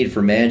reduces the need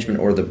for management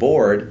or the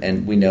board,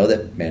 and we know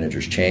that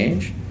managers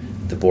change,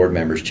 the board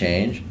members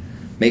change.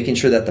 Making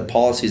sure that the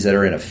policies that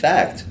are in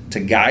effect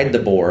to guide the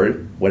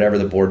board, whatever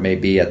the board may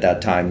be at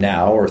that time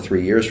now or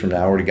 3 years from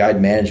now, or to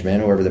guide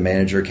management, whoever the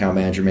manager, account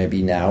manager may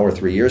be now or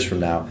 3 years from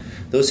now,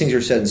 those things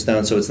are set in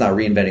stone, so it's not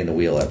reinventing the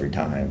wheel every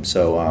time.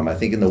 So I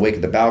think in the wake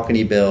of the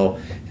balcony bill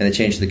and the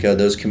change to the code,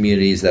 those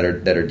communities that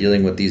are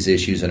dealing with these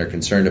issues and are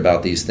concerned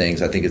about these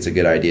things, I think it's a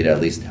good idea to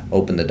at least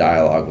open the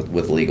dialogue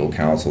with legal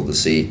counsel to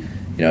see,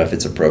 if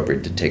it's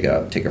appropriate to take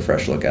a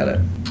fresh look at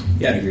it.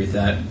 Yeah, I agree with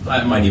that.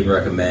 I might even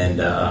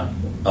recommend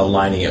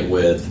aligning it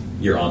with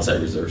your on-site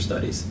reserve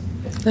studies.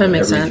 That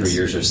makes sense. Every 3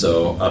 years or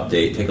so,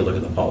 update, take a look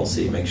at the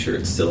policy, make sure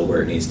it's still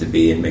where it needs to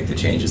be, and make the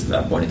changes at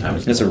that point in time.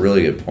 That's a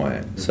really good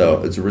point. Mm-hmm.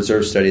 So it's a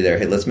reserve study there.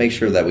 Hey, let's make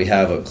sure that we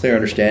have a clear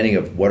understanding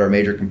of what our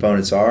major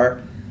components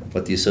are,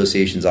 what the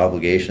association's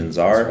obligations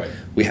are. That's right.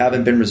 We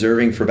haven't been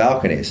reserving for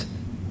balconies.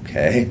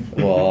 Okay,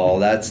 well,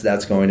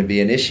 that's going to be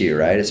an issue,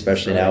 right?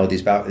 Especially now with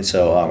these balconies.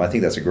 So I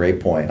think that's a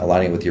great point,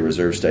 aligning with your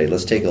reserve study.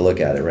 Let's take a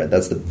look at it, right?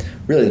 That's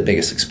really the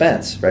biggest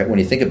expense, right? When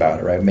you think about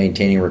it, right?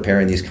 Maintaining and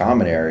repairing these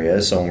common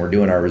areas. So when we're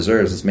doing our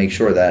reserves, let's make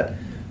sure that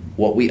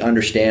what we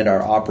understand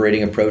our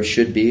operating approach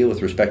should be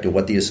with respect to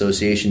what the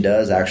association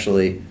does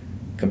actually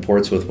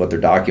comports with what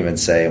their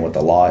documents say and what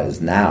the law is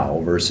now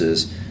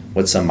versus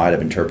what some might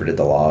have interpreted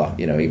the law,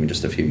 even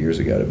just a few years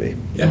ago to be.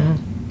 Yeah,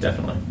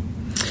 definitely.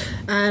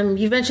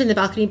 You've mentioned the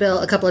balcony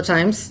bill a couple of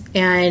times,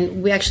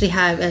 and we actually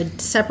have a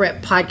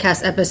separate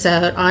podcast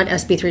episode on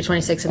SB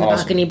 326 and the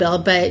balcony bill.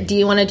 But do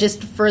you want to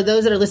just, for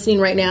those that are listening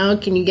right now,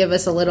 can you give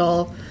us a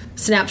little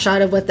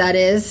snapshot of what that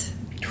is?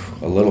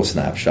 A little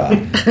snapshot.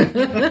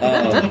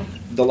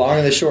 The long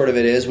and the short of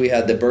it is we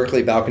had the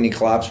Berkeley balcony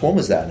collapse. When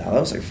was that now? That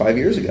was like 5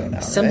 years ago now,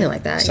 Something right?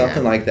 like that,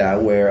 Something like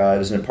that, where I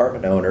was an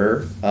apartment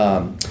owner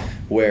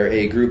where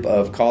a group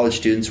of college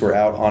students were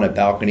out on a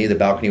balcony. The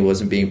balcony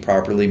wasn't being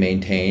properly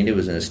maintained. It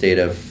was in a state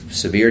of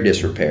severe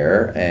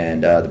disrepair,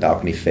 and the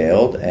balcony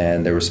failed,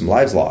 and there were some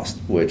lives lost,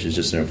 which is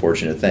just an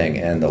unfortunate thing.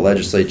 And the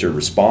legislature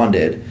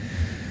responded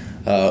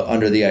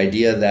under the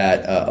idea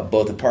that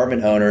both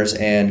apartment owners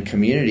and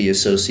community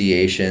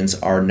associations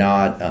are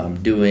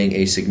not doing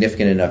a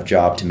significant enough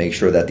job to make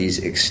sure that these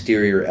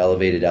exterior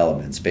elevated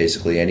elements,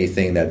 basically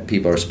anything that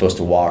people are supposed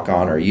to walk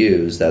on or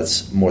use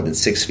that's more than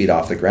 6 feet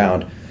off the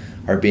ground,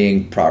 are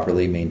being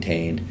properly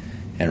maintained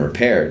and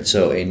repaired.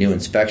 So a new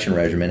inspection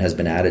regimen has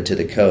been added to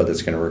the code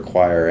that's going to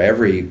require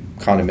every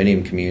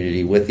condominium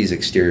community with these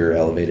exterior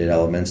elevated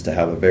elements to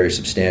have a very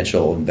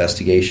substantial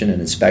investigation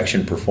and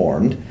inspection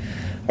performed.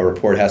 A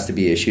report has to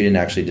be issued and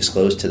actually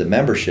disclosed to the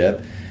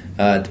membership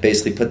to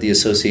basically put the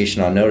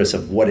association on notice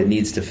of what it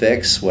needs to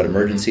fix, what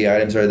emergency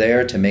items are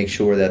there to make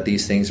sure that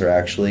these things are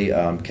actually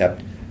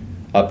kept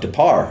up to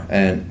par.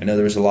 And I know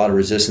there was a lot of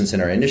resistance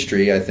in our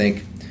industry, I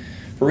think,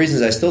 for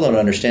reasons I still don't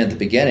understand at the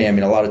beginning. I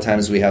mean, a lot of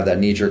times we have that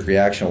knee-jerk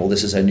reaction, well,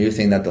 this is a new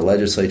thing that the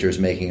legislature is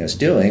making us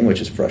doing,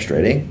 which is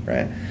frustrating,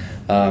 right?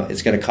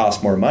 It's going to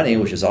cost more money,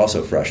 which is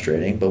also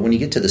frustrating. But when you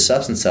get to the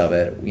substance of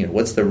it,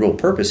 what's the real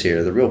purpose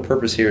here? The real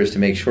purpose here is to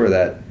make sure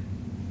that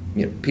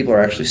people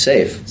are actually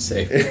safe.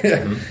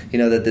 Mm-hmm.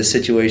 That this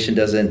situation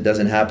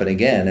doesn't happen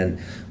again. And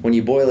when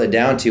you boil it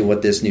down to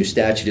what this new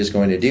statute is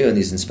going to do and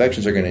these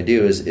inspections are going to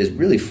do is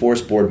really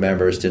force board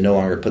members to no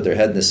longer put their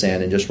head in the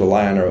sand and just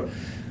rely on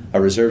a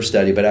reserve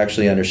study, but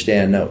actually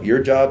understand, no,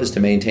 your job is to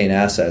maintain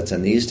assets,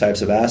 and these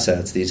types of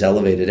assets, these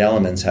elevated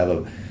elements, have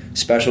a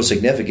special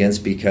significance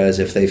because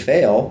if they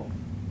fail,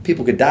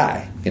 people could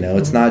die.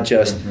 It's not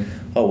just,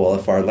 oh, well,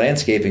 if our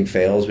landscaping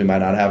fails, we might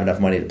not have enough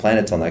money to plant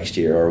it till next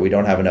year, or we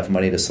don't have enough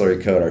money to slurry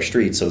coat our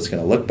streets, so it's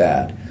going to look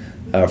bad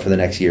for the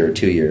next year or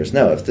 2 years.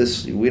 No,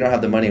 if we don't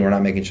have the money, we're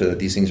not making sure that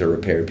these things are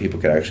repaired, people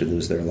could actually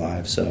lose their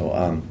lives.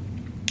 So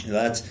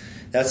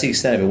that's the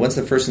extent of it. When's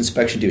the first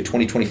inspection due?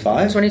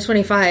 2025?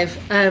 2025.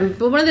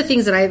 But one of the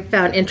things that I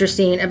found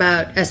interesting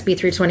about SB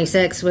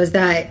 326 was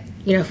that,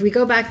 if we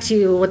go back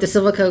to what the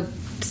Civil Code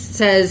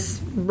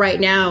says right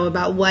now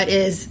about what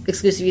is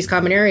exclusive use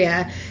common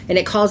area, and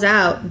it calls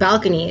out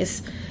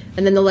balconies,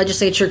 and then the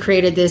legislature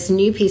created this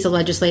new piece of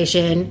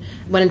legislation,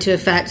 went into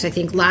effect, I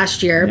think,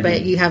 last year,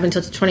 but you have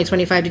until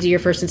 2025 to do your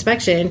first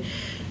inspection.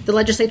 The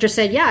legislature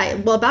said,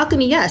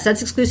 balcony, yes,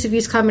 that's exclusive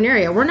use common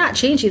area. We're not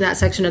changing that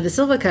section of the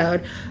Civil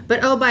Code. But,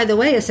 oh, by the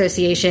way,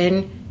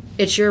 association,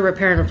 it's your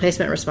repair and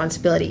replacement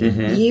responsibility.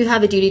 Mm-hmm. You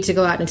have the duty to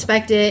go out and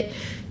inspect it.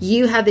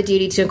 You have the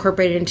duty to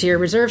incorporate it into your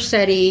reserve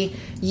study.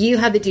 You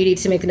have the duty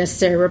to make the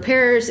necessary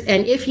repairs.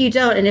 And if you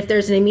don't, and if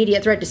there's an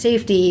immediate threat to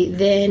safety,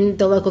 then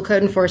the local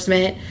code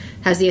enforcement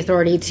has the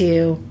authority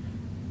to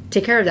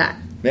take care of that.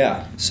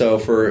 Yeah. So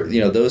for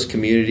those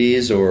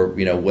communities, or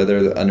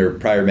whether under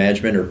prior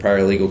management or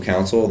prior legal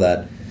counsel,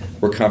 that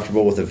we're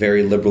comfortable with a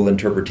very liberal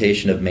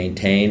interpretation of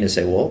maintain, to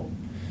say, well,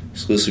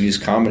 exclusive use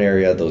common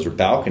area, those are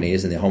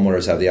balconies, and the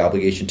homeowners have the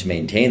obligation to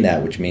maintain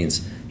that, which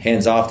means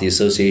hands off, the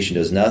association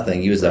does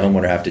nothing. You as the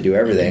homeowner have to do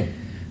everything.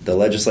 The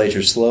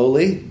legislature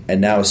slowly,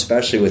 and now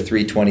especially with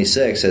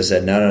 326, has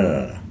said,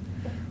 no.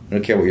 I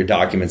don't care what your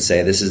documents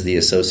say. This is the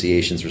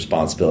association's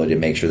responsibility to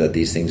make sure that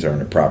these things are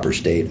in a proper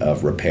state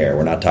of repair.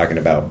 We're not talking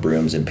about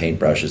brooms and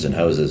paintbrushes and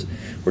hoses.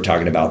 We're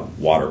talking about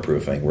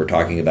waterproofing. We're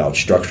talking about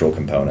structural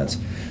components.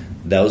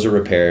 Those are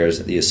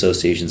repairs. The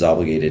association's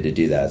obligated to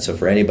do that. So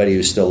for anybody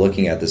who's still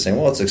looking at this saying,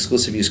 well, it's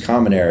exclusive use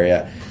common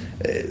area,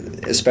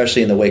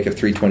 especially in the wake of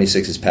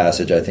 326's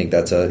passage, I think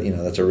that's a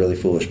really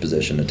foolish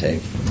position to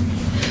take.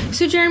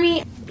 So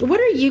Jeremy, what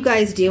are you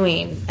guys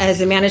doing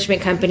as a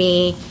management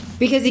company?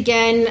 Because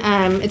again,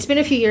 it's been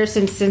a few years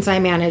since I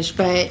managed,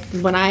 but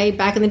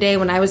back in the day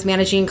when I was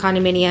managing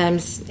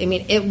condominiums, I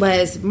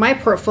mean, my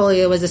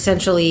portfolio was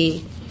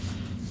essentially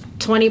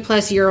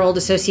 20-plus-year-old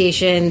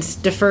associations,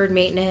 deferred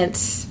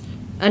maintenance,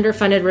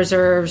 underfunded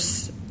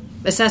reserves,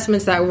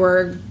 assessments that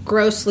were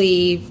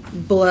grossly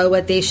below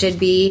what they should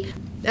be.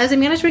 As a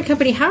management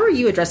company, how are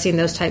you addressing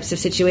those types of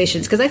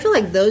situations? Because I feel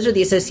like those are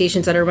the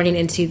associations that are running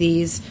into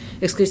these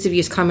exclusive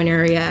use common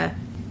area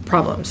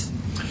problems.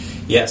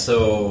 Yeah,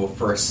 so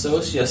for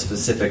Associa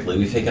specifically,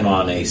 we've taken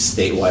on a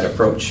statewide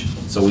approach.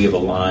 So we have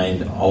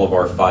aligned all of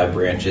our 5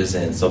 branches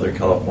in Southern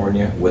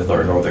California with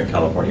our Northern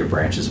California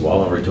branch as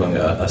well, and we're doing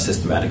a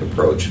systematic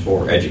approach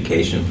for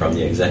education from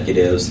the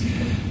executives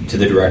to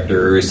the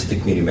directors, to the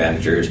community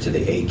managers, to the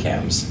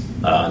ACAMs.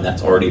 And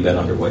that's already been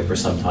underway for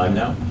some time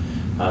now.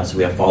 So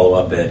we have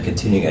follow-up and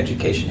continuing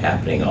education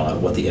happening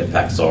on what the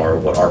impacts are,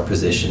 what our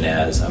position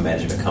as a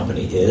management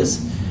company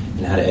is,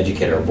 and how to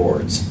educate our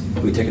boards.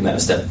 We've taken that a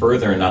step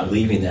further and not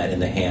leaving that in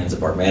the hands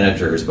of our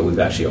managers, but we've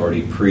actually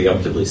already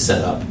preemptively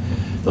set up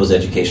those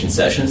education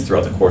sessions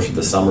throughout the course of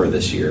the summer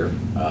this year,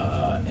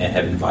 and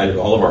have invited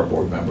all of our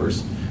board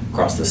members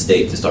across the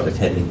state to start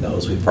attending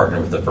those. We've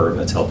partnered with a firm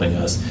that's helping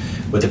us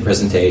with the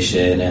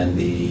presentation and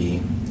the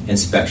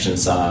inspection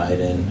side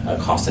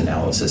and cost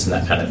analysis and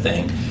that kind of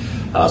thing.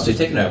 So we've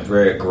taken a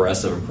very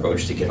aggressive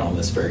approach to get on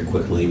this very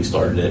quickly. We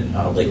started it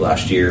late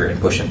last year and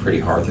pushing pretty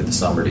hard through the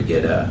summer to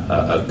get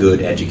a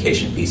good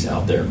education piece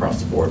out there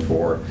across the board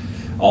for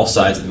all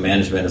sides of the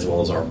management as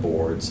well as our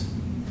boards.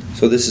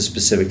 So this is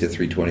specific to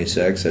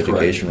 326,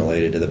 education Correct.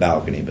 Related to the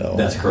balcony bill.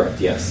 That's correct,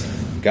 yes.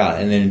 Got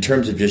it. And then in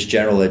terms of just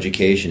general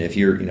education, if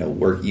you're,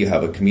 you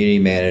have a community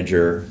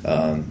manager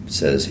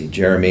says, "Hey,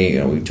 Jeremy,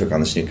 we took on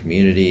this new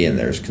community, and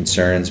there's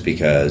concerns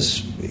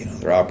because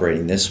they're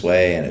operating this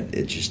way, and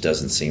it just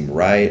doesn't seem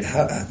right."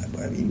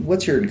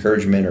 What's your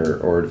encouragement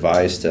or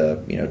advice to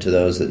to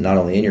those that not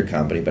only in your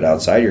company but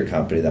outside your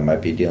company that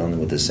might be dealing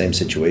with the same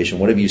situation?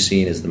 What have you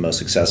seen as the most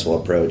successful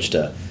approach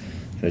to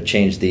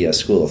change the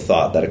school of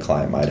thought that a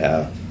client might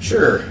have?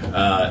 Sure.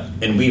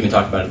 And we even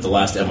talked about it at the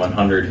last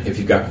M100. If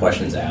you've got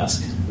questions,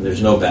 ask.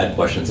 There's no bad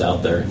questions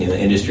out there. The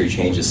industry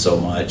changes so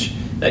much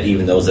that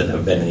even those that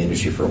have been in the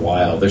industry for a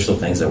while, there's still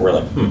things that we're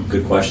like,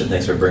 good question.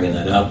 Thanks for bringing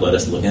that up. Let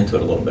us look into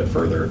it a little bit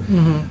further.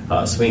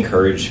 Mm-hmm. So we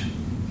encourage,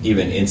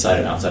 even inside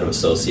and outside of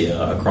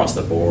Associa, across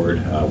the board,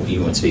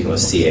 even when speaking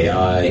with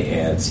CAI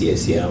and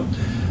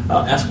CACM,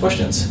 ask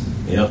questions.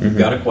 If you've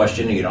got a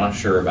question and you're not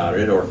sure about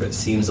it, or if it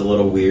seems a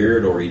little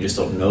weird, or you just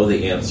don't know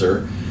the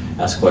answer,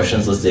 ask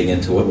questions. Let's dig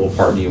into it. We'll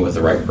partner you with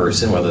the right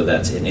person, whether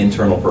that's an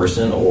internal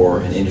person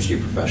or an industry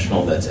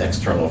professional that's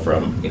external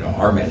from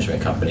our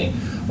management company.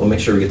 We'll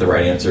make sure we get the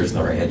right answers and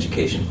the right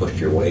education pushed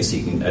your way so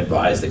you can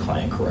advise the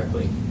client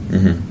correctly.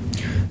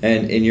 Mm-hmm.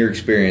 And in your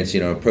experience,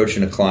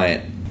 approaching a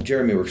client,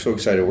 Jeremy, we're so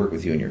excited to work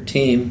with you and your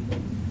team.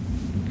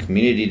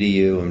 Community to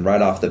you, and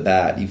right off the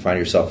bat you find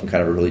yourself in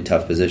kind of a really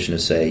tough position to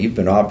say you've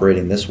been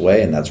operating this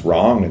way and that's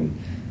wrong,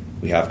 and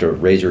we have to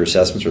raise your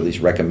assessments, or at least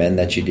recommend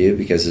that you do,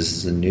 because this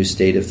is a new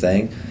state of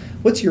thing.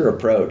 What's your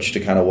approach to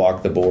kind of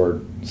walk the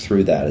board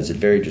through that? Is it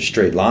very just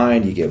straight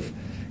line? Do you give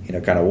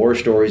kind of horror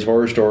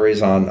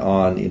stories on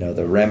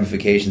the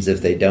ramifications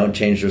if they don't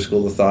change their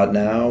school of thought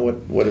now?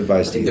 What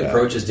advice do you have? The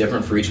approach is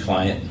different for each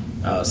client.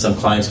 Some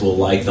clients will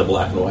like the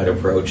black and white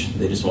approach.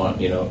 They just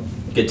want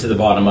get to the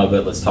bottom of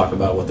it. Let's talk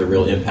about what the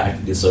real impact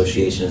of the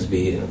associations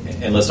be,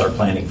 and let's start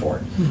planning for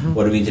it. Mm-hmm.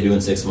 What do we need to do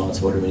in 6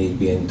 months? What do we need to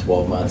be in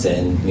 12 months?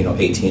 And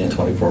 18 and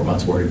 24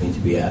 months, where do we need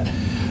to be at?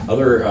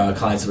 Other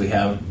clients that we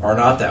have are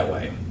not that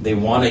way. They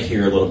want to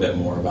hear a little bit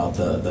more about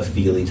the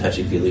feely,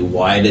 touchy-feely.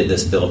 Why did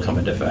this bill come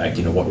into effect?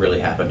 What really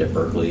happened at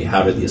Berkeley?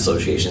 How did the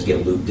associations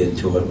get looped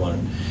into it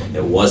when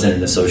it wasn't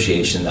an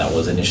association that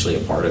was initially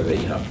a part of it?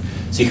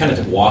 So you kind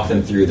of walk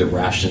them through the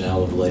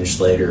rationale of the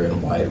legislator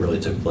and why it really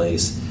took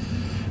place.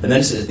 And then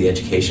this is the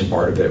education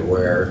part of it,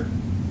 where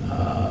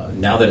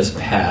now that it's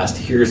passed,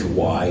 here's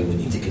why we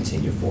need to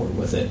continue forward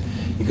with it.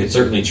 You could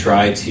certainly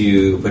try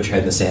to put your head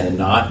in the sand and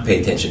not pay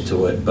attention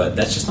to it, but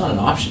that's just not an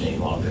option any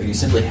longer. You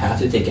simply have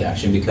to take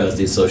action because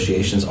the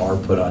associations are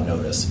put on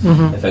notice,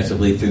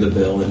 effectively through the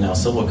bill and now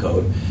civil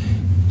code.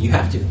 you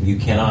have to. You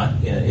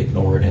cannot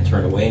ignore it and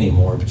turn away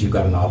anymore, but you've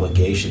got an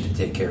obligation to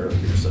take care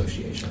of your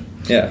association.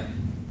 Yeah.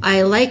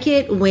 I like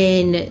it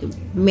when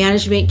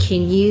management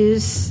can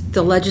use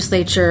the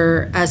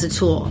legislature as a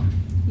tool.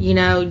 You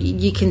know,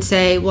 you can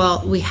say,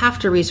 well, we have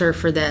to reserve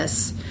for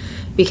this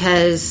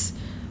because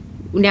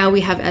now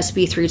we have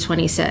SB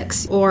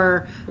 326.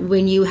 Or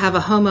when you have a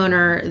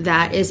homeowner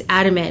that is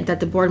adamant that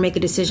the board make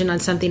a decision on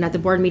something at the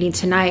board meeting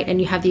tonight,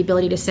 and you have the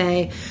ability to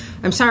say,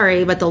 I'm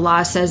sorry, but the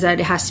law says that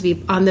it has to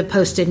be on the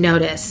posted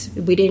notice.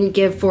 We didn't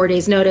give 4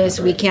 days notice.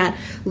 Right. We can't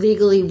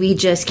legally, we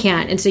just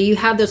can't. And so you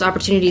have those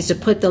opportunities to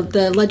put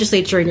the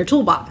legislature in your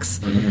toolbox.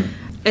 Mm-hmm.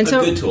 And a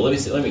good tool.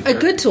 Let me a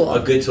good tool. A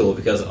good tool,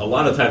 because a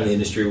lot of time in the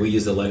industry we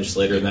use the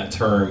legislator in that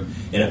term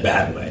in a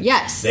bad way.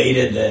 Yes. They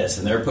did this,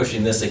 and they're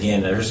pushing this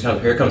again.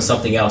 Here comes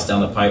something else down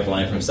the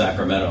pipeline from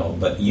Sacramento.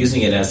 But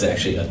using it as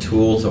actually a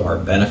tool to our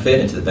benefit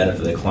and to the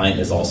benefit of the client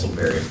is also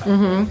very effective.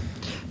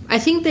 Mm-hmm. I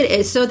think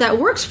that that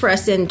works for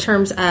us in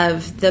terms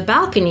of the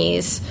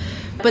balconies.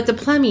 But the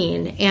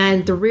plumbing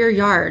and the rear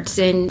yards,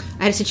 and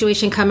I had a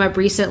situation come up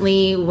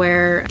recently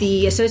where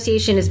the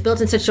association is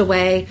built in such a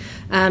way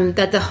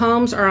that the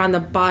homes are on the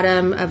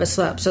bottom of a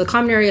slope. So the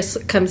common area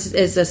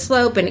is a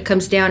slope, and it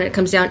comes down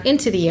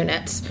into the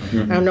units.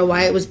 Mm-hmm. I don't know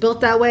why it was built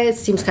that way. It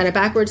seems kind of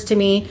backwards to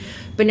me.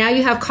 But now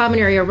you have common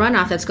area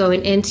runoff that's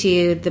going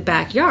into the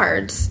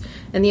backyards.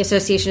 And the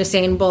association is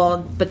saying, well,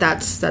 but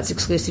that's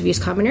exclusive use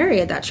common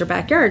area. That's your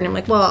backyard. And I'm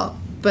like, well,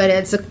 but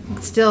it's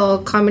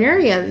still common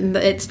area.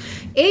 It's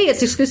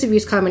exclusive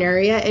use common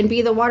area, and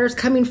B, the water's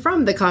coming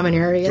from the common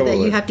area that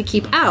you have to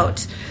keep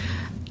out.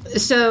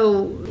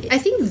 So I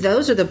think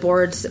those are the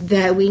boards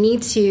that we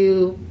need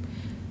to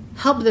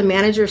help the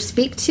managers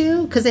speak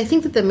to, because I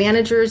think that the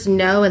managers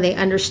know and they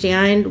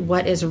understand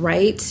what is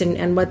right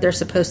and what they're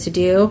supposed to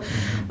do.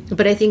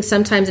 But I think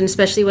sometimes, and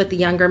especially with the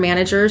younger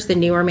managers, the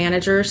newer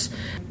managers,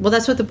 well,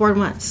 that's what the board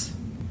wants.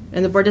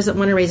 And the board doesn't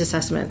want to raise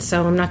assessments,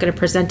 so I'm not going to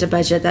present a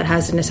budget that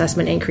has an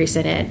assessment increase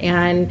in it.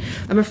 And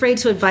I'm afraid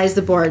to advise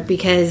the board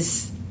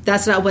because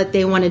that's not what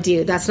they want to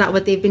do. That's not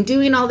what they've been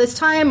doing all this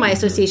time. My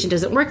association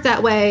doesn't work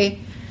that way.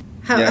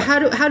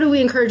 How do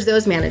we encourage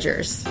those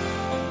managers?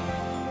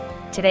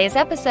 Today's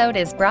episode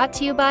is brought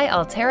to you by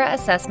Altera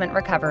Assessment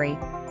Recovery.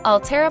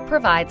 Altera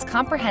provides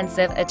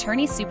comprehensive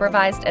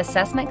attorney-supervised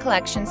assessment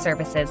collection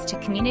services to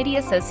community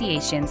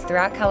associations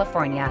throughout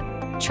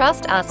California.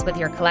 Trust us with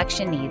your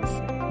collection needs.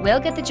 We'll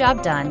get the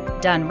job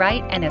done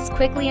right, and as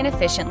quickly and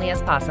efficiently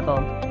as possible.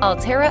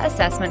 Altera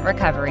Assessment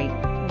Recovery.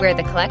 We're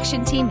the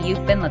collection team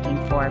you've been looking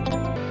for.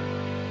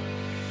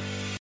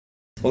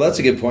 Well, that's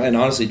a good point. And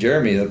honestly,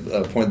 Jeremy,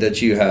 a point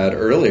that you had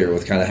earlier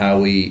with kind of how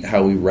we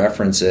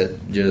reference it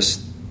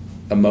just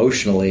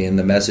emotionally in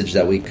the message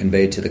that we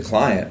convey to the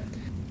client.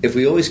 If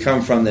we always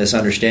come from this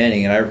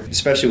understanding, and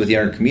especially with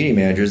younger community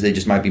managers, they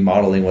just might be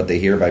modeling what they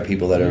hear by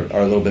people that are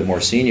a little bit more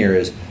senior,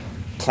 is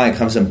client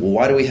comes in, well,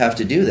 why do we have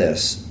to do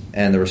this?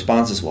 And the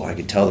response is, well, I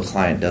can tell the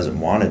client doesn't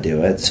want to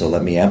do it, so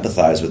let me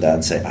empathize with that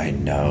and say, I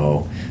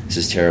know, this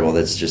is terrible.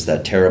 That's just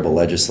that terrible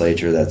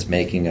legislature that's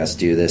making us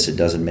do this. It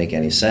doesn't make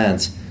any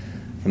sense.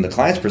 From the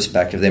client's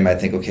perspective, they might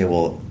think, okay,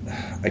 well,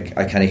 I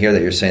kind of hear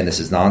that you're saying this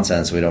is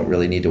nonsense. We don't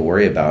really need to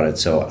worry about it.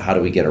 So how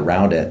do we get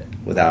around it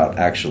without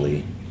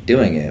actually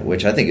doing it,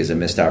 which I think is a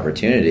missed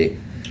opportunity.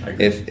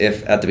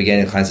 If at the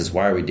beginning the client says,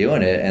 why are we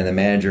doing it? And the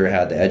manager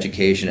had the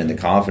education and the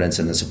confidence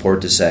and the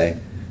support to say,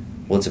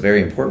 well, it's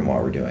very important why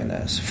we're doing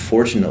this.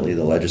 Fortunately,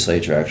 the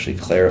legislature actually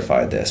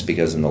clarified this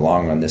because in the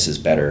long run, this is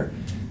better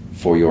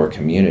for your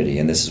community,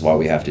 and this is why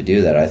we have to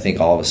do that. I think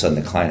all of a sudden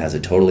the client has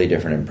a totally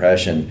different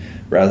impression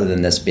rather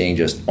than this being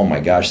just, oh my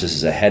gosh, this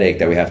is a headache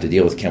that we have to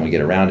deal with. Can we get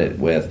around it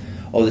with,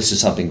 oh, this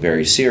is something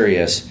very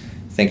serious.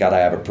 Thank God I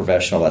have a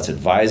professional that's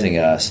advising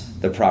us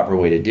the proper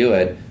way to do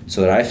it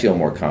so that I feel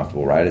more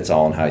comfortable, right? It's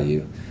all in how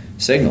you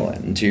signal it.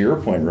 And to your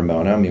point,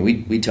 Ramona, I mean,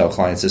 we tell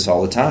clients this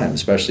all the time,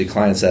 especially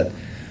clients that,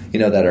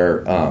 that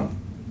are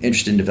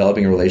interested in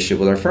developing a relationship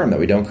with our firm that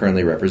we don't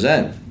currently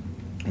represent.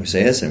 We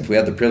say, listen, if we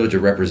have the privilege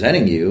of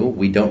representing you,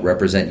 we don't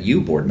represent you,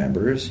 board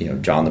members,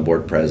 John, the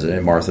board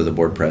president, Martha, the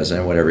board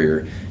president, whatever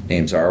your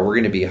names are. We're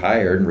going to be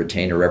hired and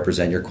retained to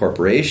represent your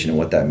corporation. And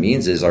what that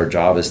means is our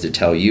job is to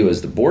tell you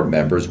as the board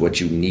members what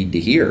you need to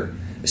hear,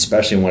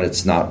 especially when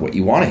it's not what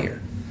you want to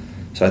hear.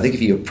 So I think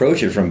if you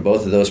approach it from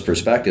both of those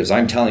perspectives,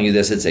 I'm telling you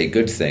this, it's a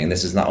good thing.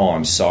 This is not, oh,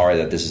 I'm sorry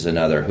that this is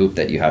another hoop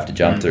that you have to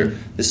jump through.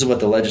 This is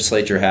what the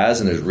legislature has,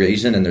 and there's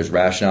reason and there's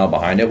rationale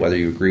behind it, whether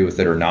you agree with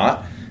it or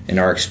not. In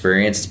our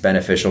experience, it's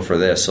beneficial for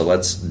this, so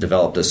let's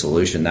develop the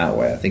solution that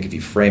way. I think if you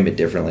frame it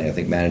differently, I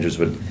think managers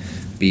would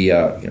be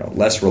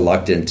less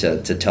reluctant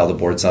to tell the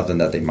board something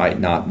that they might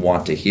not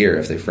want to hear.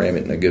 If they frame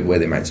it in a good way,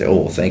 they might say, oh,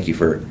 well, thank you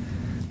for,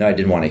 no, I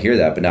didn't want to hear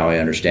that, but now I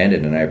understand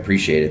it, and I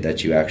appreciate it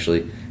that you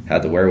actually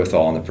had the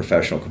wherewithal and the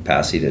professional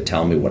capacity to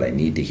tell me what I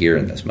need to hear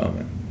in this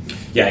moment.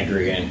 Yeah, I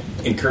agree. And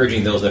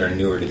encouraging those that are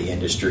newer to the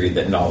industry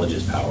that knowledge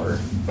is power.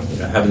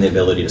 Having the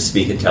ability to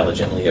speak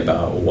intelligently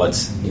about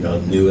what's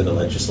new in the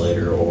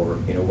legislature or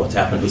what's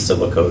happened with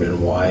civil code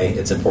and why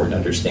it's important to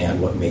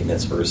understand what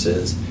maintenance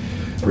versus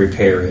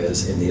repair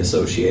is in the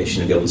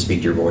association and be able to speak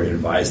to your board and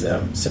advise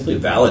them simply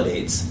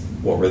validates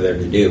what we're there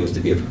to do, is to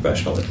be a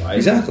professional advisor.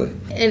 Exactly.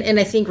 And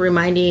I think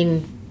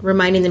reminding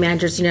the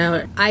managers,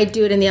 I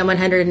do it in the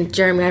M100, and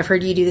Jeremy, I've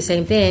heard you do the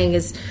same thing,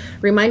 is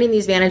reminding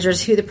these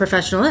managers who the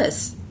professional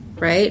is,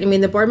 right? I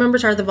mean, the board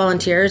members are the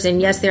volunteers,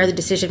 and yes, they are the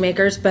decision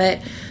makers,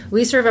 but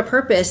we serve a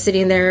purpose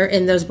sitting there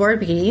in those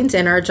board meetings,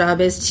 and our job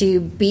is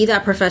to be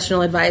that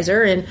professional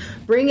advisor and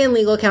bring in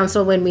legal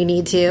counsel when we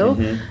need to.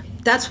 Mm-hmm.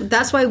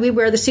 That's why we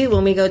wear the suit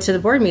when we go to the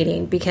board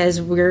meeting, because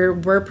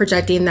we're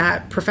projecting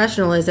that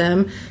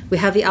professionalism. We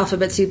have the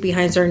alphabet soup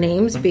behind our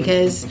names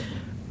because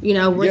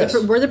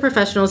we're the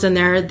professionals and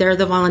they're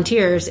the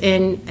volunteers.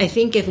 And I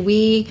think if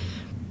we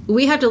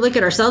have to look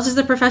at ourselves as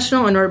a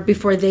professional in order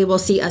before they will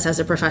see us as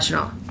a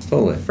professional.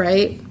 Totally.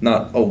 Right?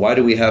 Not, why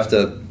do we have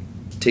to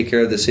take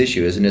care of this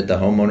issue? Isn't it the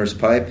homeowner's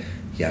pipe?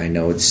 Yeah, I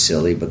know it's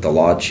silly, but the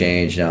law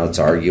changed. Now it's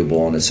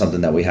arguable and it's something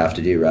that we have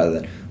to do,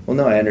 rather than, well,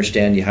 no, I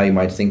understand how you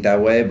might think that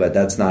way, but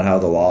that's not how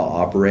the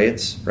law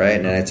operates, right?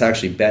 And it's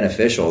actually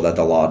beneficial that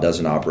the law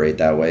doesn't operate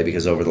that way,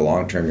 because over the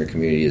long term, your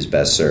community is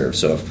best served.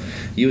 So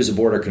if you as a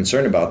board are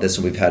concerned about this,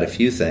 and we've had a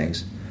few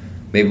things,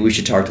 maybe we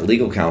should talk to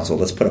legal counsel.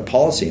 Let's put a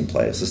policy in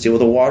place. Let's deal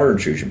with a water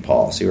intrusion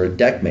policy or a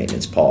deck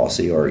maintenance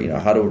policy, or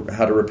how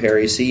to repair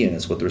AC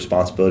units, what the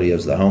responsibility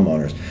is of the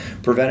homeowners.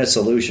 Prevent a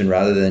solution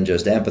rather than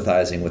just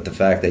empathizing with the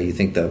fact that you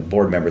think the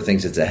board member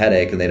thinks it's a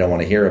headache and they don't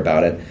want to hear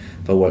about it.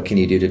 But what can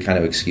you do to kind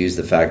of excuse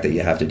the fact that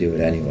you have to do it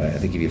anyway? I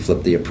think if you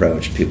flip the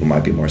approach, people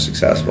might be more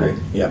successful.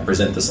 Yeah,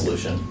 present the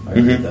solution. I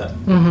agree with that.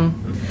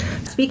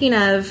 Mm-hmm. Speaking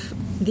of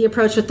the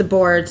approach with the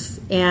boards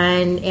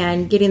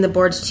and getting the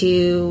boards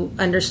to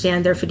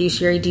understand their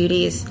fiduciary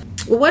duties,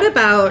 what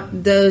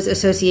about those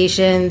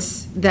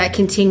associations that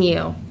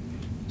continue?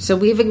 So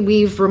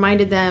we've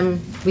reminded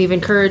them, we've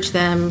encouraged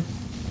them,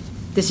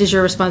 this is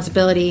your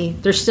responsibility.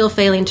 They're still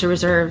failing to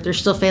reserve. They're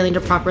still failing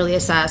to properly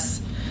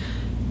assess.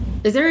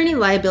 Is there any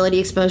liability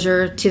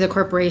exposure to the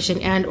corporation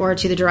and or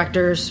to the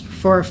directors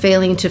for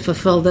failing to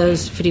fulfill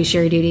those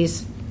fiduciary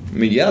duties? I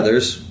mean, yeah,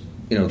 there's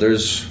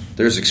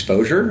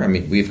exposure. I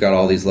mean, we've got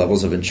all these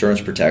levels of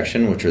insurance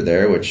protection, which are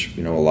there, which,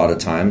 a lot of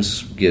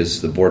times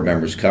gives the board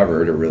members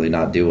cover to really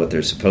not do what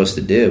they're supposed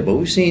to do. But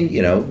we've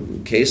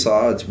seen, case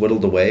law, it's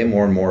whittled away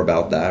more and more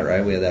about that,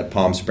 right? We had that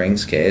Palm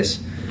Springs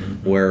case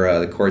where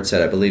the court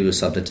said, I believe it was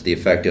something to the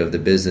effect of the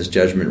business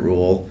judgment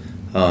rule,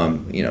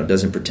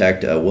 doesn't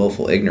protect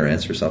willful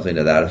ignorance or something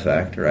to that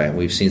effect, right? And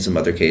we've seen some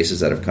other cases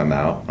that have come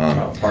out.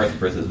 Parth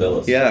versus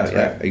Villas.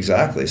 Yeah,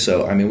 exactly.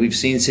 So, I mean, we've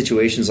seen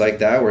situations like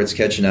that where it's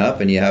catching up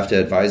and you have to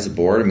advise the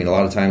board. I mean, a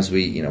lot of times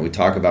we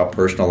talk about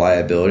personal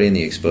liability and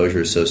the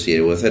exposure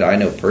associated with it. I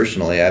know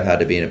personally I've had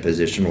to be in a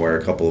position where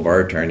a couple of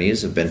our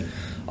attorneys have been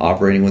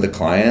operating with a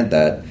client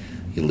that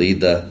you lead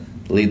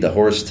the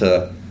horse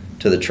to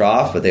the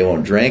trough, but they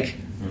won't drink.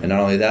 And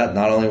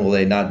not only will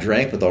they not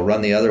drink, but they'll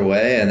run the other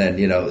way and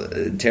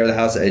then, tear the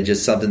house. It's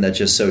just something that's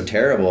just so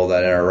terrible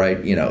that in our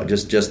right,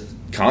 just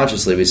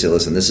consciously we say,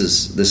 listen, this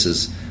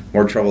is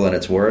more trouble than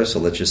it's worth. So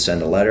let's just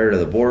send a letter to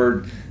the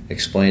board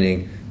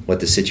explaining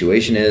what the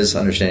situation is,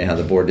 understanding how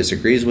the board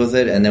disagrees with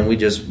it, and then we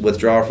just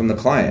withdraw from the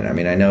client. I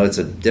mean, I know it's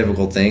a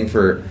difficult thing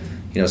for,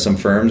 some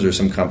firms or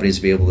some companies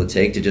to be able to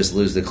take, to just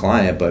lose the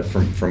client. But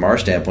from our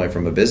standpoint,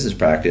 from a business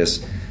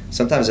practice,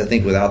 sometimes I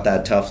think without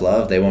that tough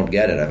love, they won't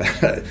get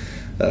it.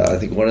 I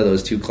think one of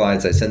those two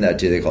clients I send that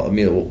to, they call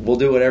me, we'll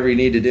do whatever you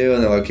need to do.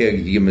 And they're like, okay,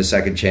 you give them a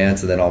second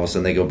chance. And then all of a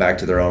sudden they go back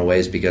to their own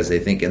ways because they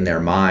think in their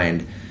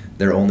mind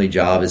their only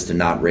job is to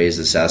not raise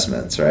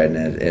assessments, right?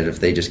 And if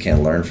they just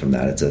can't learn from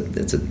that,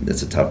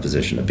 it's a tough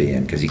position to be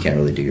in, because you can't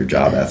really do your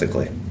job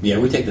ethically. Yeah,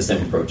 we take the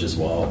same approach as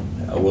well.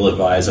 We'll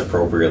advise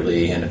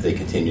appropriately, and if they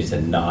continue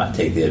to not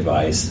take the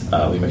advice,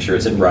 we make sure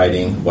it's in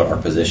writing what our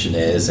position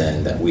is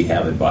and that we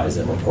have advised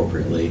them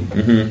appropriately.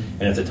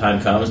 Mm-hmm. And if the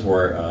time comes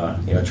where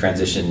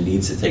transition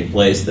needs to take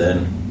place,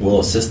 then we'll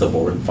assist the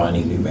board in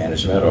finding new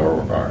management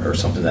or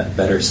something that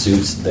better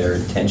suits their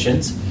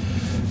intentions.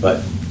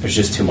 But there's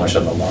just too much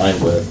on the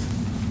line with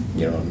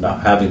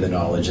not having the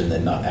knowledge and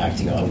then not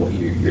acting on what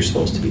you're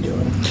supposed to be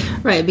doing.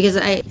 Right, because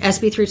SB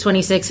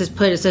 326 has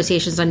put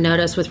associations on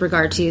notice with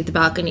regard to the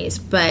balconies.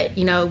 But,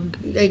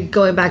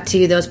 going back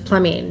to those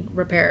plumbing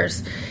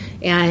repairs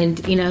and,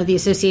 the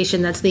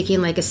association that's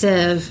leaking like a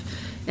sieve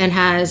and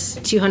has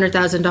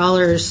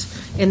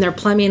 $200,000 in their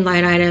plumbing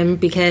line item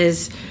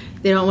because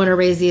they don't want to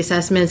raise the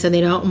assessments and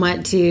they don't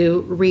want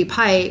to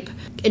repipe.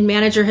 And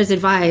manager has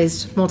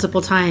advised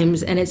multiple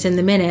times, and it's in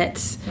the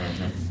minutes.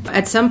 Mm-hmm.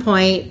 At some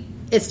point,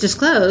 it's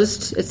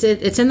disclosed.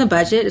 It's in the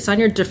budget. It's on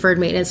your deferred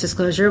maintenance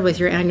disclosure with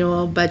your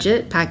annual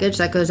budget package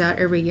that goes out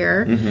every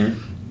year.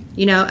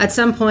 Mm-hmm. At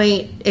some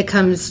point it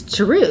comes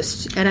to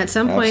roost, and at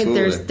some point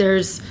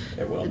there's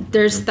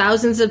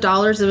thousands of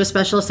dollars of a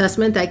special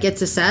assessment that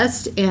gets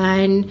assessed,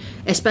 and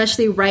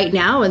especially right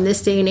now in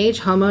this day and age,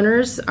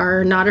 homeowners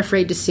are not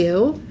afraid to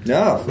sue.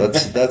 No,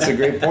 that's a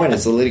great point.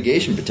 It's the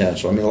litigation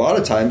potential. I mean, a lot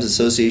of times the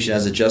association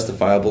has a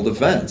justifiable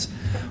defense.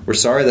 We're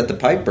sorry that the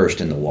pipe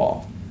burst in the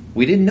wall.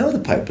 we didn't know the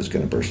pipe was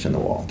going to burst in the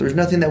wall. There's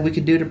nothing that we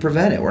could do to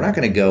prevent it. We're not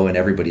going to go in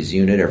everybody's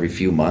unit every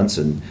few months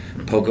and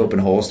poke open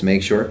holes to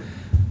make sure.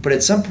 But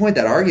at some point,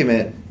 that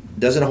argument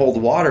doesn't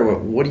hold water.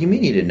 What do you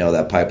mean you didn't know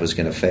that pipe was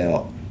going to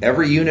fail?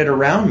 Every unit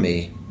around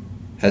me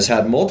has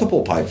had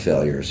multiple pipe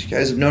failures. You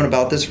guys have known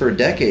about this for a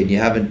decade, and you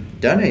haven't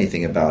done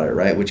anything about it,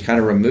 right? Which kind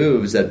of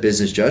removes that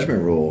business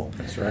judgment rule.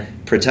 That's right.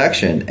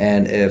 Protection.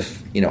 And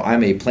if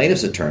I'm a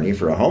plaintiff's attorney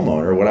for a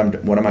homeowner,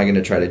 what am I going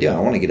to try to do? I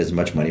want to get as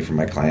much money from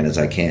my client as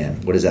I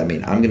can. What does that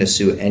mean? I'm going to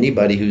sue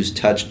anybody who's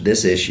touched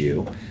this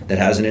issue that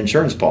has an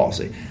insurance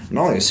policy. I'm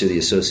not only going to sue the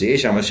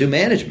association, I'm going to sue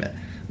management.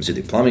 I'm going to sue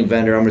the plumbing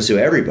vendor. I'm going to sue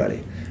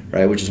everybody,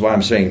 right? Which is why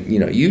I'm saying,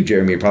 you,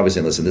 Jeremy, are probably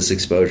saying, listen, this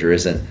exposure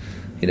isn't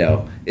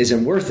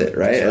worth it,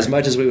 right? As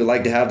much as we would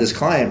like to have this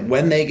client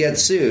when they get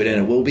sued,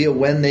 and it will be a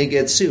when they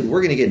get sued,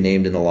 we're going to get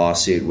named in the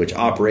lawsuit, which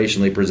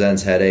operationally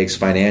presents headaches.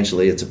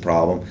 Financially, it's a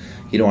problem.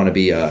 You don't want to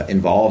be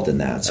involved in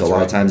that. So a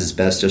lot of times it's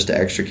best just to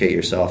extricate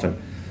yourself, and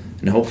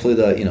hopefully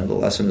the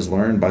lesson is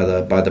learned by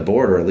the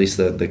board, or at least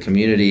the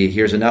community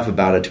hears enough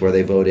about it to where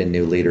they vote in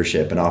new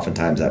leadership. And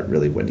oftentimes that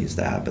really what needs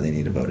to happen. They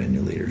need to vote in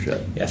new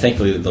leadership. Yeah,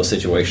 thankfully those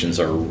situations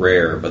are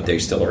rare, but they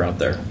still are out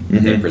there.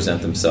 Mm-hmm. They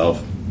present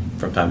themselves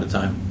from time to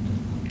time.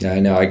 Yeah, I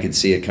know. I could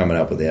see it coming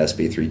up with the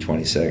SB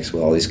 326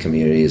 with all these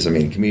communities. I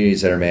mean,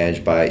 communities that are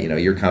managed by,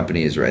 your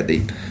companies, right?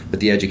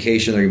 With the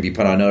education, they're going to be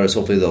put on notice.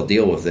 Hopefully they'll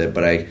deal with it.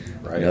 But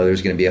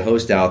there's going to be a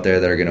host out there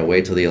that are going to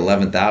wait till the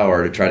 11th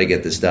hour to try to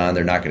get this done.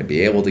 They're not going to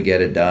be able to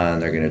get it done.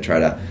 They're going to try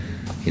to,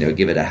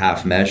 give it a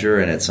half measure.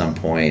 And at some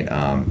point,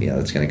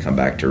 it's going to come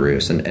back to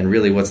roost. And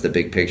really, what's the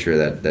big picture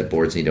that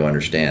boards need to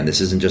understand?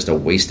 This isn't just a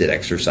wasted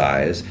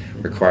exercise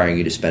requiring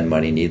you to spend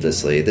money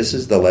needlessly. This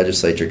is the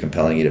legislature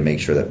compelling you to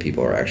make sure that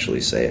people are actually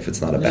safe. It's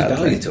not a bad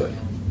value thing. To it.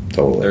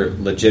 Totally. There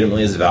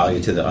legitimately is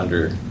value to the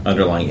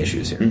underlying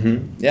issues here.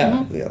 Mm-hmm.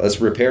 Yeah. Yeah. Let's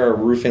repair our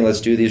roofing.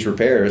 Let's do these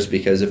repairs,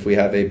 because if we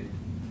have a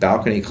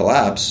balcony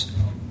collapse,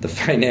 the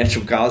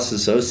financial costs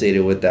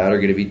associated with that are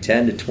going to be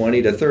 10 to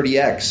 20 to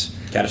 30x.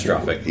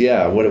 Catastrophic.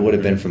 Yeah, what it would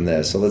have been from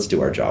this. So let's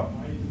do our job.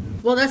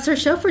 Well, that's our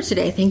show for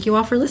today. Thank you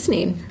all for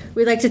listening.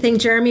 We'd like to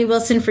thank Jeremy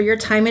Wilson for your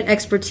time and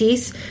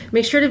expertise.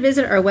 Make sure to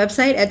visit our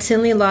website at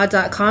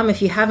tinleylaw.com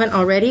if you haven't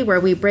already, where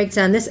we break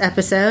down this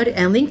episode,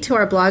 and link to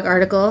our blog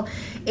article,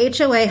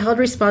 HOA held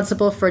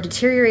responsible for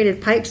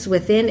deteriorated pipes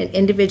within an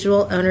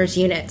individual owner's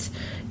unit.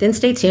 Then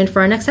stay tuned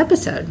for our next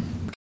episode.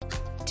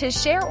 To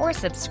share or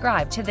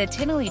subscribe to the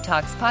Tinley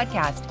Talks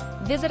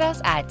podcast, visit us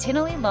at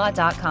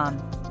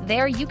tinleylaw.com.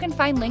 There you can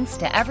find links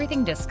to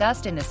everything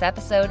discussed in this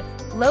episode,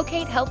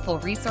 locate helpful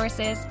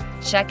resources,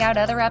 check out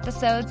other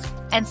episodes,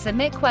 and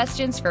submit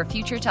questions for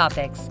future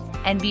topics.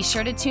 And be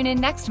sure to tune in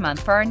next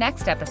month for our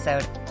next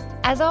episode.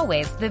 As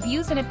always, the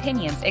views and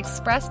opinions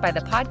expressed by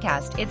the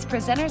podcast, its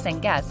presenters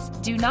and guests,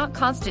 do not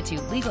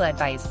constitute legal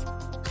advice.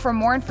 For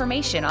more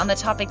information on the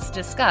topics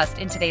discussed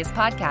in today's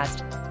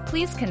podcast,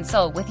 please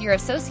consult with your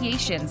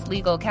association's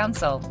legal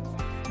counsel.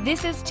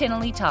 This is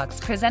Tinley Talks,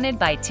 presented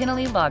by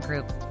Tinley Law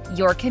Group.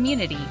 Your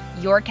community,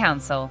 your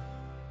counsel.